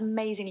just think that's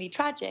amazingly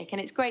tragic. And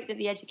it's great that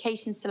the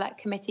Education Select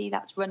Committee,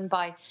 that's run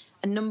by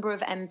a number of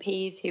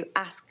MPs who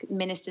ask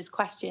ministers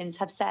questions,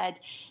 have said,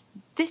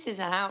 this is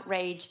an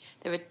outrage.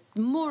 There are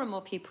more and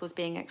more pupils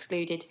being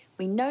excluded.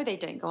 We know they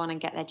don't go on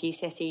and get their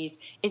GCSEs.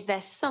 Is there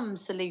some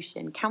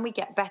solution? Can we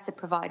get better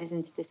providers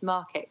into this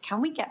market?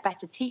 Can we get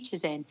better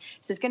teachers in?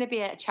 So there's going to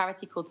be a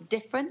charity called The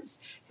Difference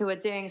who are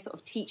doing a sort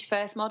of teach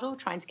first model,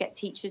 trying to get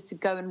teachers to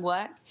go and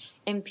work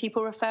in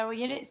pupil referral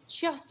units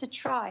just to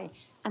try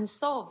and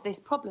solve this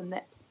problem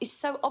that is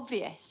so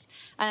obvious.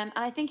 And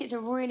I think it's a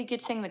really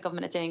good thing the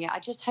government are doing it. I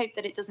just hope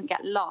that it doesn't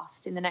get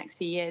lost in the next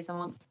few years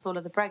amongst all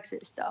of the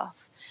Brexit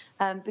stuff,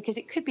 because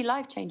it could be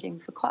life-changing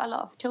for quite a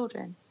lot of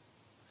children.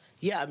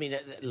 Yeah, I mean,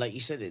 like you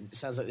said, it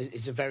sounds like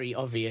it's a very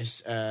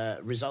obvious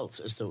result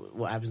as to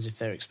what happens if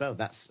they're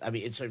expelled.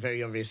 It's a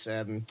very obvious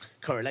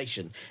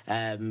correlation.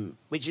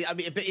 But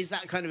is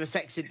that kind of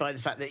affected by the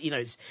fact that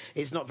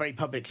it's not very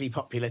publicly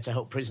popular to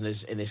help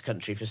prisoners in this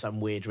country for some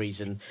weird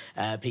reason?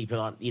 People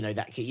aren't,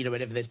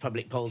 whenever there's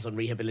public polls on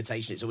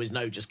rehabilitation, it's always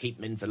no, just keep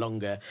them in for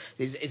longer.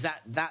 Is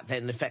that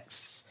then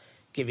affects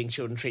giving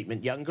children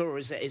treatment younger, or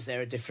is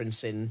there a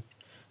difference in?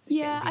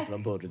 Yeah, people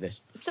on board with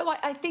this. So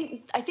I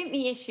think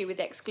the issue with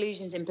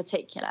exclusions in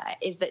particular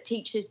is that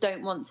teachers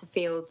don't want to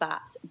feel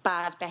that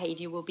bad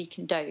behaviour will be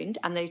condoned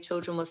and those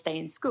children will stay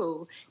in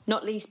school,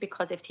 not least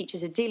because if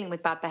teachers are dealing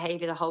with bad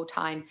behaviour the whole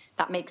time,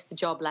 that makes the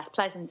job less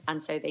pleasant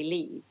and so they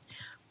leave.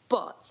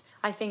 But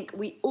I think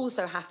we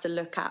also have to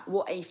look at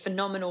what a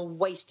phenomenal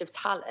waste of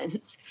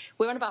talent.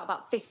 We're on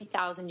about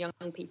 50,000 young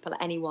people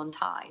at any one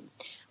time.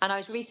 And I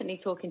was recently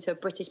talking to a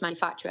British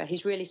manufacturer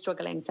who's really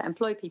struggling to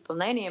employ people,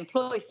 and they only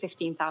employ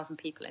 15,000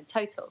 people in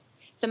total.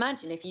 So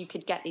imagine if you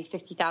could get these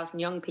 50,000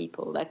 young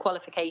people, their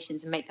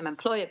qualifications, and make them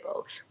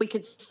employable, we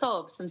could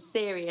solve some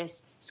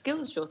serious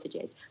skills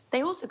shortages.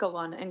 They also go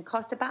on and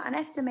cost about an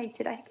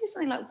estimated, I think it's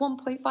something like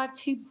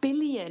 1.52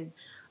 billion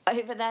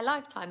over their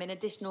lifetime in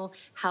additional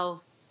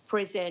health,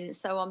 prison,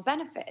 so on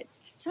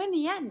benefits. So in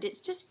the end,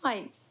 it's just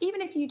like,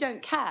 even if you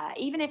don't care,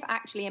 even if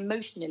actually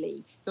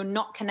emotionally you're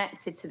not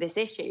connected to this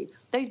issue,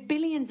 those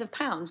billions of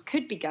pounds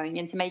could be going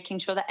into making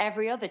sure that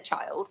every other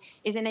child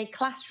is in a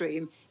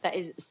classroom that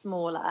is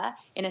smaller,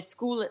 in a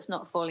school that's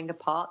not falling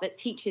apart, that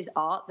teaches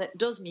art, that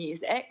does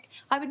music.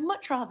 I would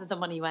much rather the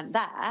money went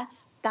there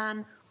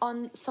than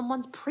on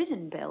someone's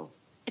prison bill.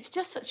 It's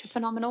just such a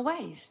phenomenal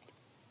waste.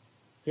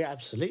 Yeah,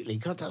 absolutely.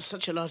 God, that's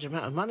such a large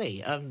amount of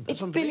money.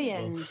 It's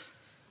billions.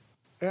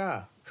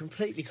 Yeah,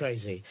 completely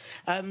crazy.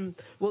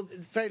 Well, the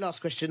very last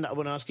question that I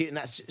want to ask you, and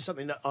that's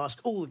something that I ask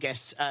all the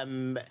guests,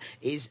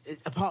 is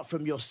apart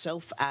from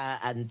yourself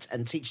and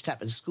Teacher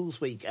Tapp and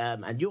Schools Week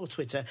and your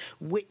Twitter,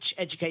 which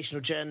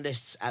educational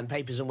journalists and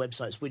papers and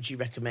websites would you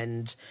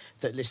recommend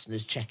that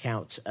listeners check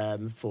out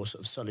for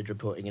sort of solid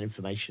reporting and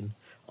information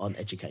on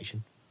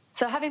education?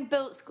 So having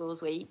built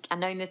Schools Week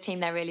and knowing the team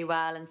there really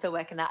well and still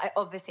working there, I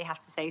obviously have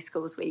to say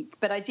Schools Week.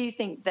 But I do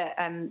think that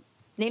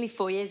nearly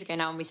 4 years ago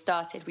now when we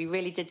started, we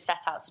really did set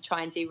out to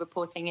try and do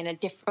reporting in a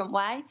different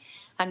way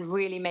and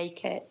really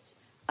make it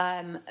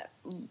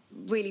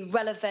really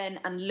relevant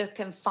and look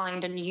and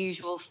find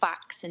unusual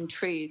facts and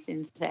truths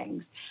in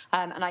things.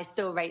 And I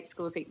still rate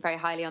Schools Week very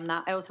highly on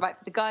that. I also write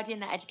for The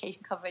Guardian. Their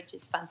education coverage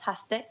is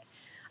fantastic.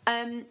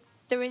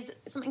 There is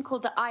something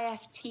called the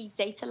IFT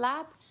Data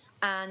Lab,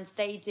 and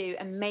they do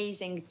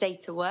amazing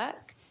data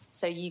work.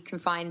 So you can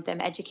find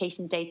them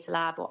Education Data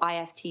Lab or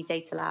IFT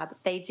Data Lab.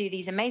 They do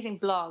these amazing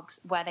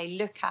blogs where they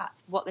look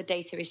at what the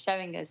data is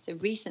showing us. So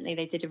recently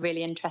they did a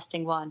really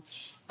interesting one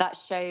that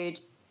showed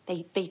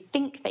they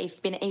think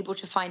they've been able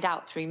to find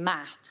out through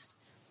maths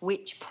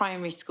which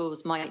primary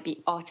schools might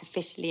be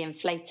artificially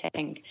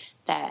inflating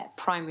their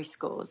primary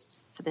scores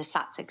for the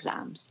SATs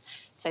exams.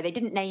 So they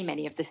didn't name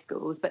any of the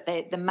schools, but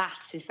the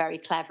maths is very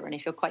clever. And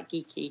if you're quite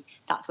geeky,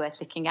 that's worth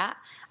looking at.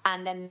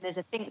 And then there's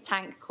a think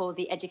tank called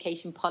the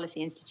Education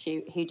Policy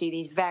Institute who do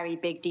these very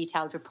big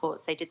detailed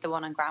reports. They did the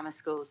one on grammar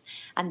schools,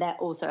 and they're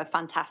also a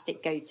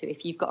fantastic go-to.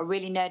 If you've got a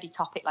really nerdy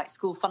topic like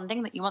school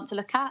funding that you want to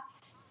look at,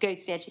 go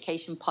to the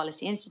Education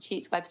Policy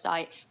Institute's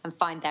website and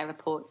find their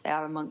reports. They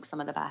are amongst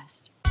some of the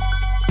best.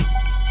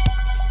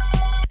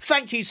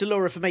 Thank you to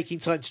Laura for making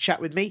time to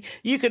chat with me.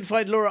 You can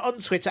find Laura on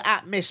Twitter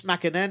at Miss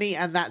McInerney,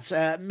 and that's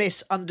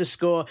Miss_MCINERNEY,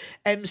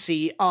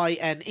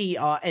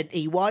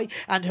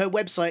 and her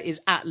website is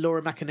at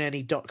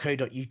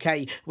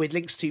lauramcinerney.co.uk with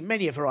links to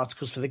many of her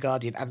articles for The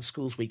Guardian and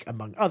Schools Week,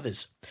 among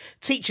others.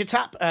 Teacher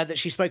Tapp, that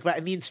she spoke about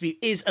in the interview,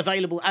 is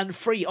available and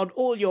free on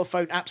all your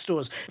phone app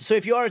stores. So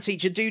if you are a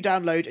teacher, do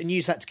download and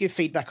use that to give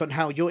feedback on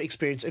how your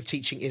experience of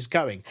teaching is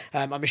going.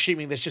 I'm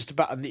assuming there's just a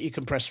button that you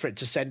can press for it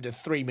to send a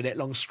 3-minute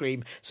long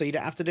scream, so you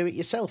don't have to do it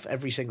yourself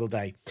every single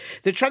day.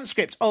 The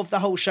transcript of the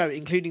whole show,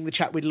 including the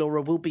chat with Laura,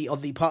 will be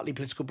on the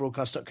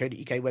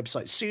partlypoliticalbroadcast.co.uk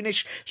website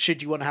soonish,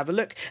 should you want to have a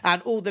look,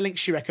 and all the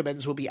links she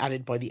recommends will be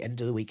added by the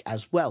end of the week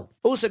as well.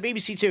 Also,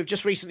 BBC Two have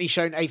just recently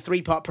shown a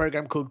 3-part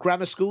programme called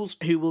Grammar Schools,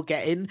 Who Will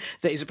Get In,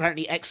 that is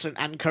apparently excellent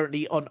and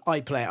currently on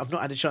iPlayer. I've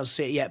not had a chance to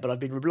see it yet, but I've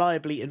been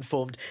reliably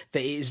informed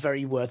that it is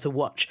very worth a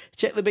watch.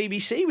 Check the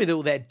BBC with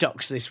all their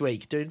docs this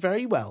week, doing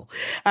very well.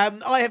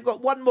 I have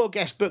got one more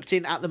guest booked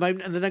in at the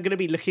moment, and then I'm going to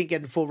be looking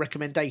again for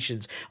recommendations.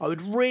 I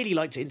would really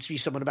like to interview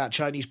someone about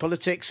Chinese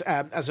politics.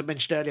 As I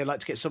mentioned earlier, I'd like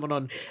to get someone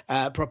on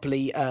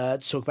properly to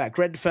talk about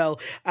Grenfell,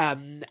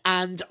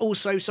 and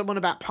also someone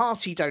about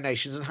party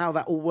donations and how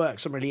that all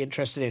works. I'm really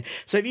interested in.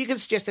 So if you can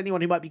suggest anyone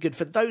who might be good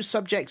for those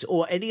subjects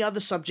or any other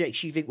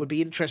subjects you think would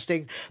be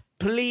interesting,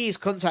 please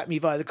contact me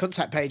via the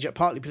contact page at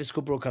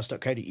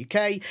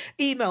partlypoliticalbroadcast.co.uk,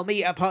 email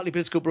me at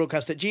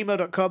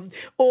partlypoliticalbroadcast@gmail.com,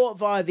 or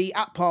via the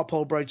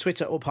 @ParPolBro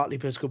Twitter or Partly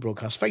Political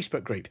Broadcast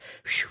Facebook group.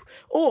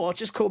 Or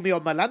just call me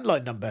on my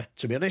landline number,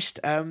 to be honest.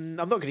 I'm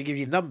not going to give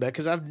you the number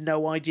because I have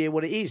no idea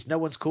what it is. No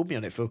one's called me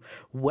on it for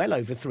well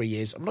over 3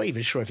 years. I'm not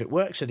even sure if it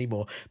works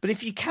anymore. But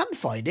if you can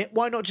find it,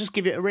 why not just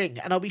give it a ring?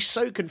 And I'll be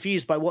so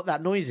confused by what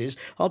that noise is,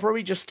 I'll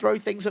probably just throw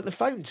things at the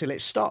phone till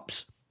it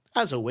stops.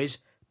 As always,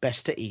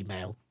 best to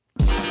email.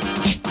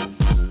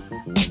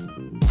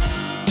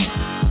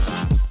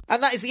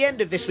 And that is the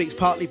end of this week's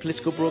Partly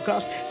Political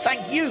Broadcast.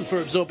 Thank you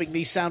for absorbing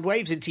these sound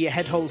waves into your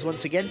head holes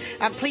once again,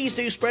 and please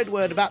do spread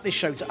word about this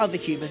show to other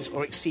humans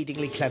or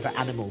exceedingly clever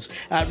animals.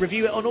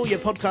 Review it on all your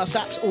podcast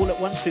apps all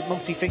at once with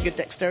multi-fingered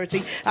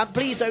dexterity, and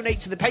please donate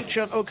to the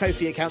Patreon or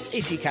Ko-fi accounts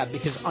if you can,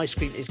 because ice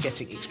cream is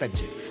getting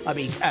expensive.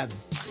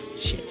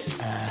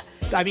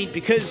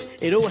 Because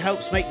it all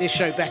helps make this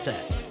show better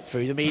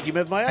through the medium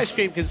of my ice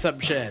cream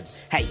consumption.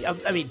 Hey,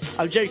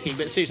 I'm joking,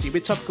 but seriously,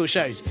 with topical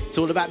shows, it's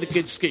all about the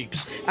good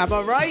scoops. Am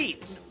I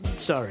right?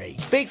 Sorry.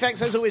 Big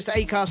thanks as always to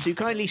Acast, who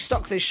kindly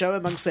stock this show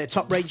amongst their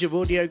top range of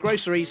audio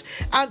groceries,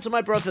 and to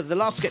my brother, The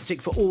Last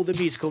Skeptic, for all the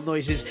musical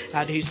noises,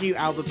 and whose new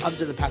album,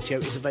 Under the Patio,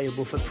 is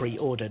available for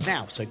pre-order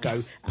now, so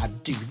go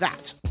and do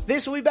that.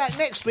 This will be back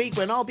next week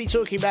when I'll be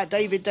talking about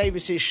David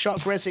Davis's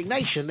shock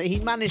resignation that he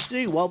managed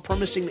to do while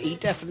promising that he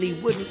definitely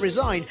wouldn't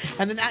resign,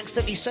 and then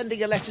accidentally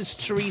sending a letter to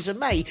Theresa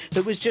May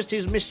that was just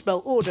his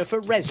misspelled order for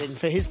resin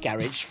for his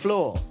garage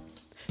floor.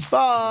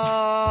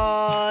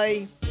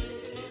 Bye!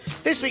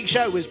 This week's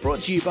show was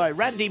brought to you by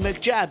Randy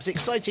McJab's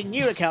exciting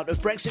new account of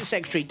Brexit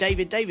Secretary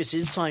David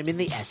Davis's time in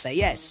the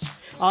SAS.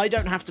 I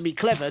don't have to be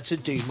clever to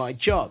do my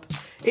job.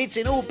 It's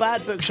in all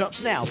bad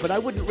bookshops now, but I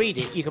wouldn't read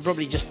it. You can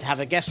probably just have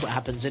a guess what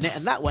happens in it,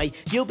 and that way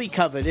you'll be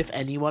covered if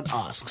anyone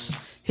asks.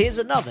 Here's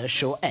another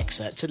short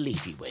excerpt to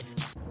leave you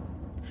with.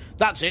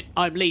 "That's it,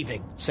 I'm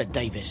leaving," said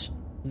Davis.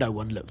 No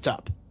one looked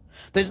up.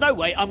 "There's no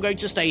way I'm going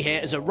to stay here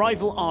as a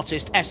rival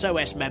artist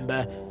SOS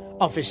member."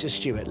 Officer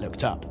Stewart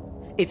looked up.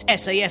 "It's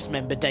SAS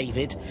member,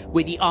 David.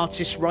 We're the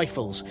artist's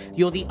rifles.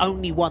 You're the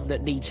only one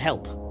that needs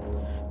help."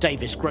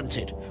 Davis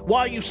grunted. "Why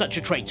are you such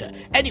a traitor?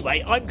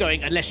 Anyway, I'm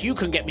going unless you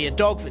can get me a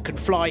dog that can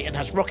fly and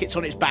has rockets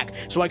on its back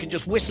so I can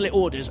just whistle it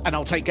orders and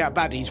I'll take out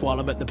baddies while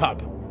I'm at the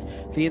pub."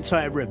 The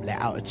entire room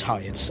let out a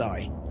tired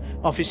sigh.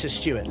 Officer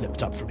Stewart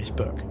looked up from his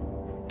book.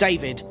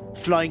 "David,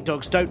 flying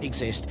dogs don't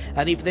exist,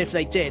 and even if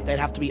they did, they'd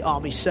have to be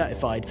Army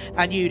certified,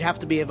 and you'd have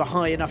to be of a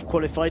high enough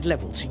qualified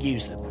level to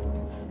use them."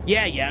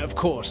 Yeah, of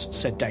course,"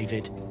 said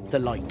David, the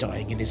light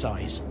dying in his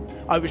eyes.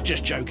 "I was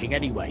just joking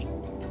anyway."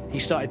 He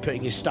started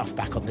putting his stuff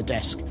back on the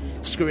desk,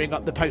 screwing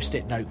up the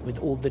post-it note with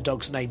all the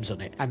dogs' names on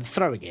it and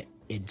throwing it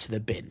into the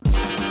bin.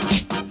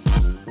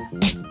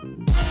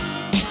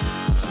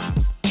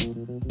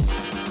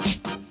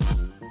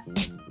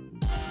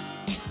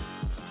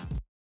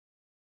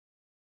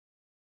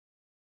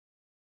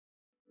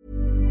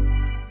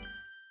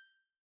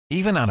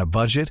 Even on a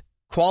budget,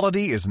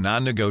 quality is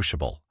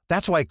non-negotiable.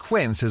 That's why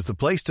Quince is the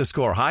place to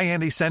score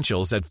high-end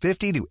essentials at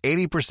 50 to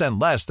 80%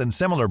 less than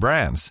similar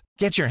brands.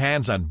 Get your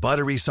hands on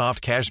buttery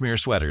soft cashmere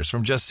sweaters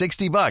from just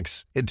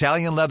 $60,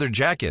 Italian leather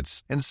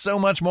jackets, and so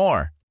much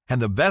more. And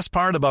the best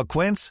part about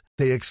Quince,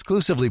 they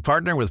exclusively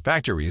partner with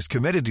factories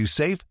committed to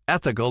safe,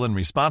 ethical, and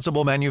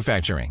responsible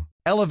manufacturing.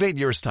 Elevate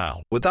your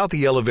style without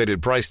the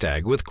elevated price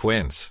tag with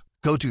Quince.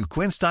 Go to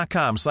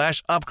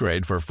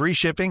quince.com/upgrade for free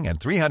shipping and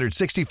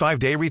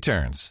 365-day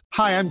returns.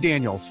 Hi, I'm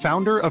Daniel,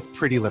 founder of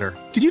Pretty Litter.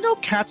 Did you know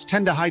cats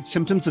tend to hide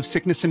symptoms of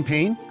sickness and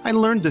pain? I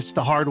learned this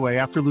the hard way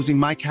after losing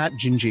my cat,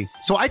 Gingy.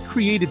 So I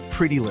created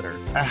Pretty Litter,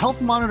 a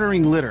health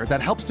monitoring litter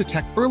that helps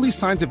detect early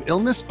signs of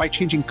illness by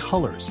changing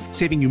colors,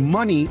 saving you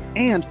money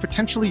and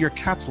potentially your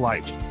cat's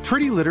life.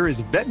 Pretty Litter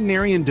is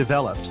veterinarian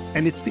developed,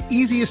 and it's the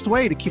easiest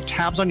way to keep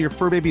tabs on your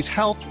fur baby's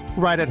health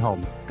right at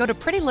home. Go to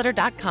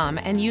prettylitter.com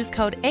and use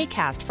code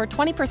ACAST for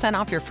 20%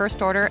 off your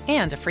first order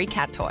and a free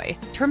cat toy.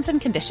 Terms and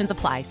conditions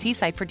apply. See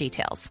site for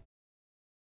details.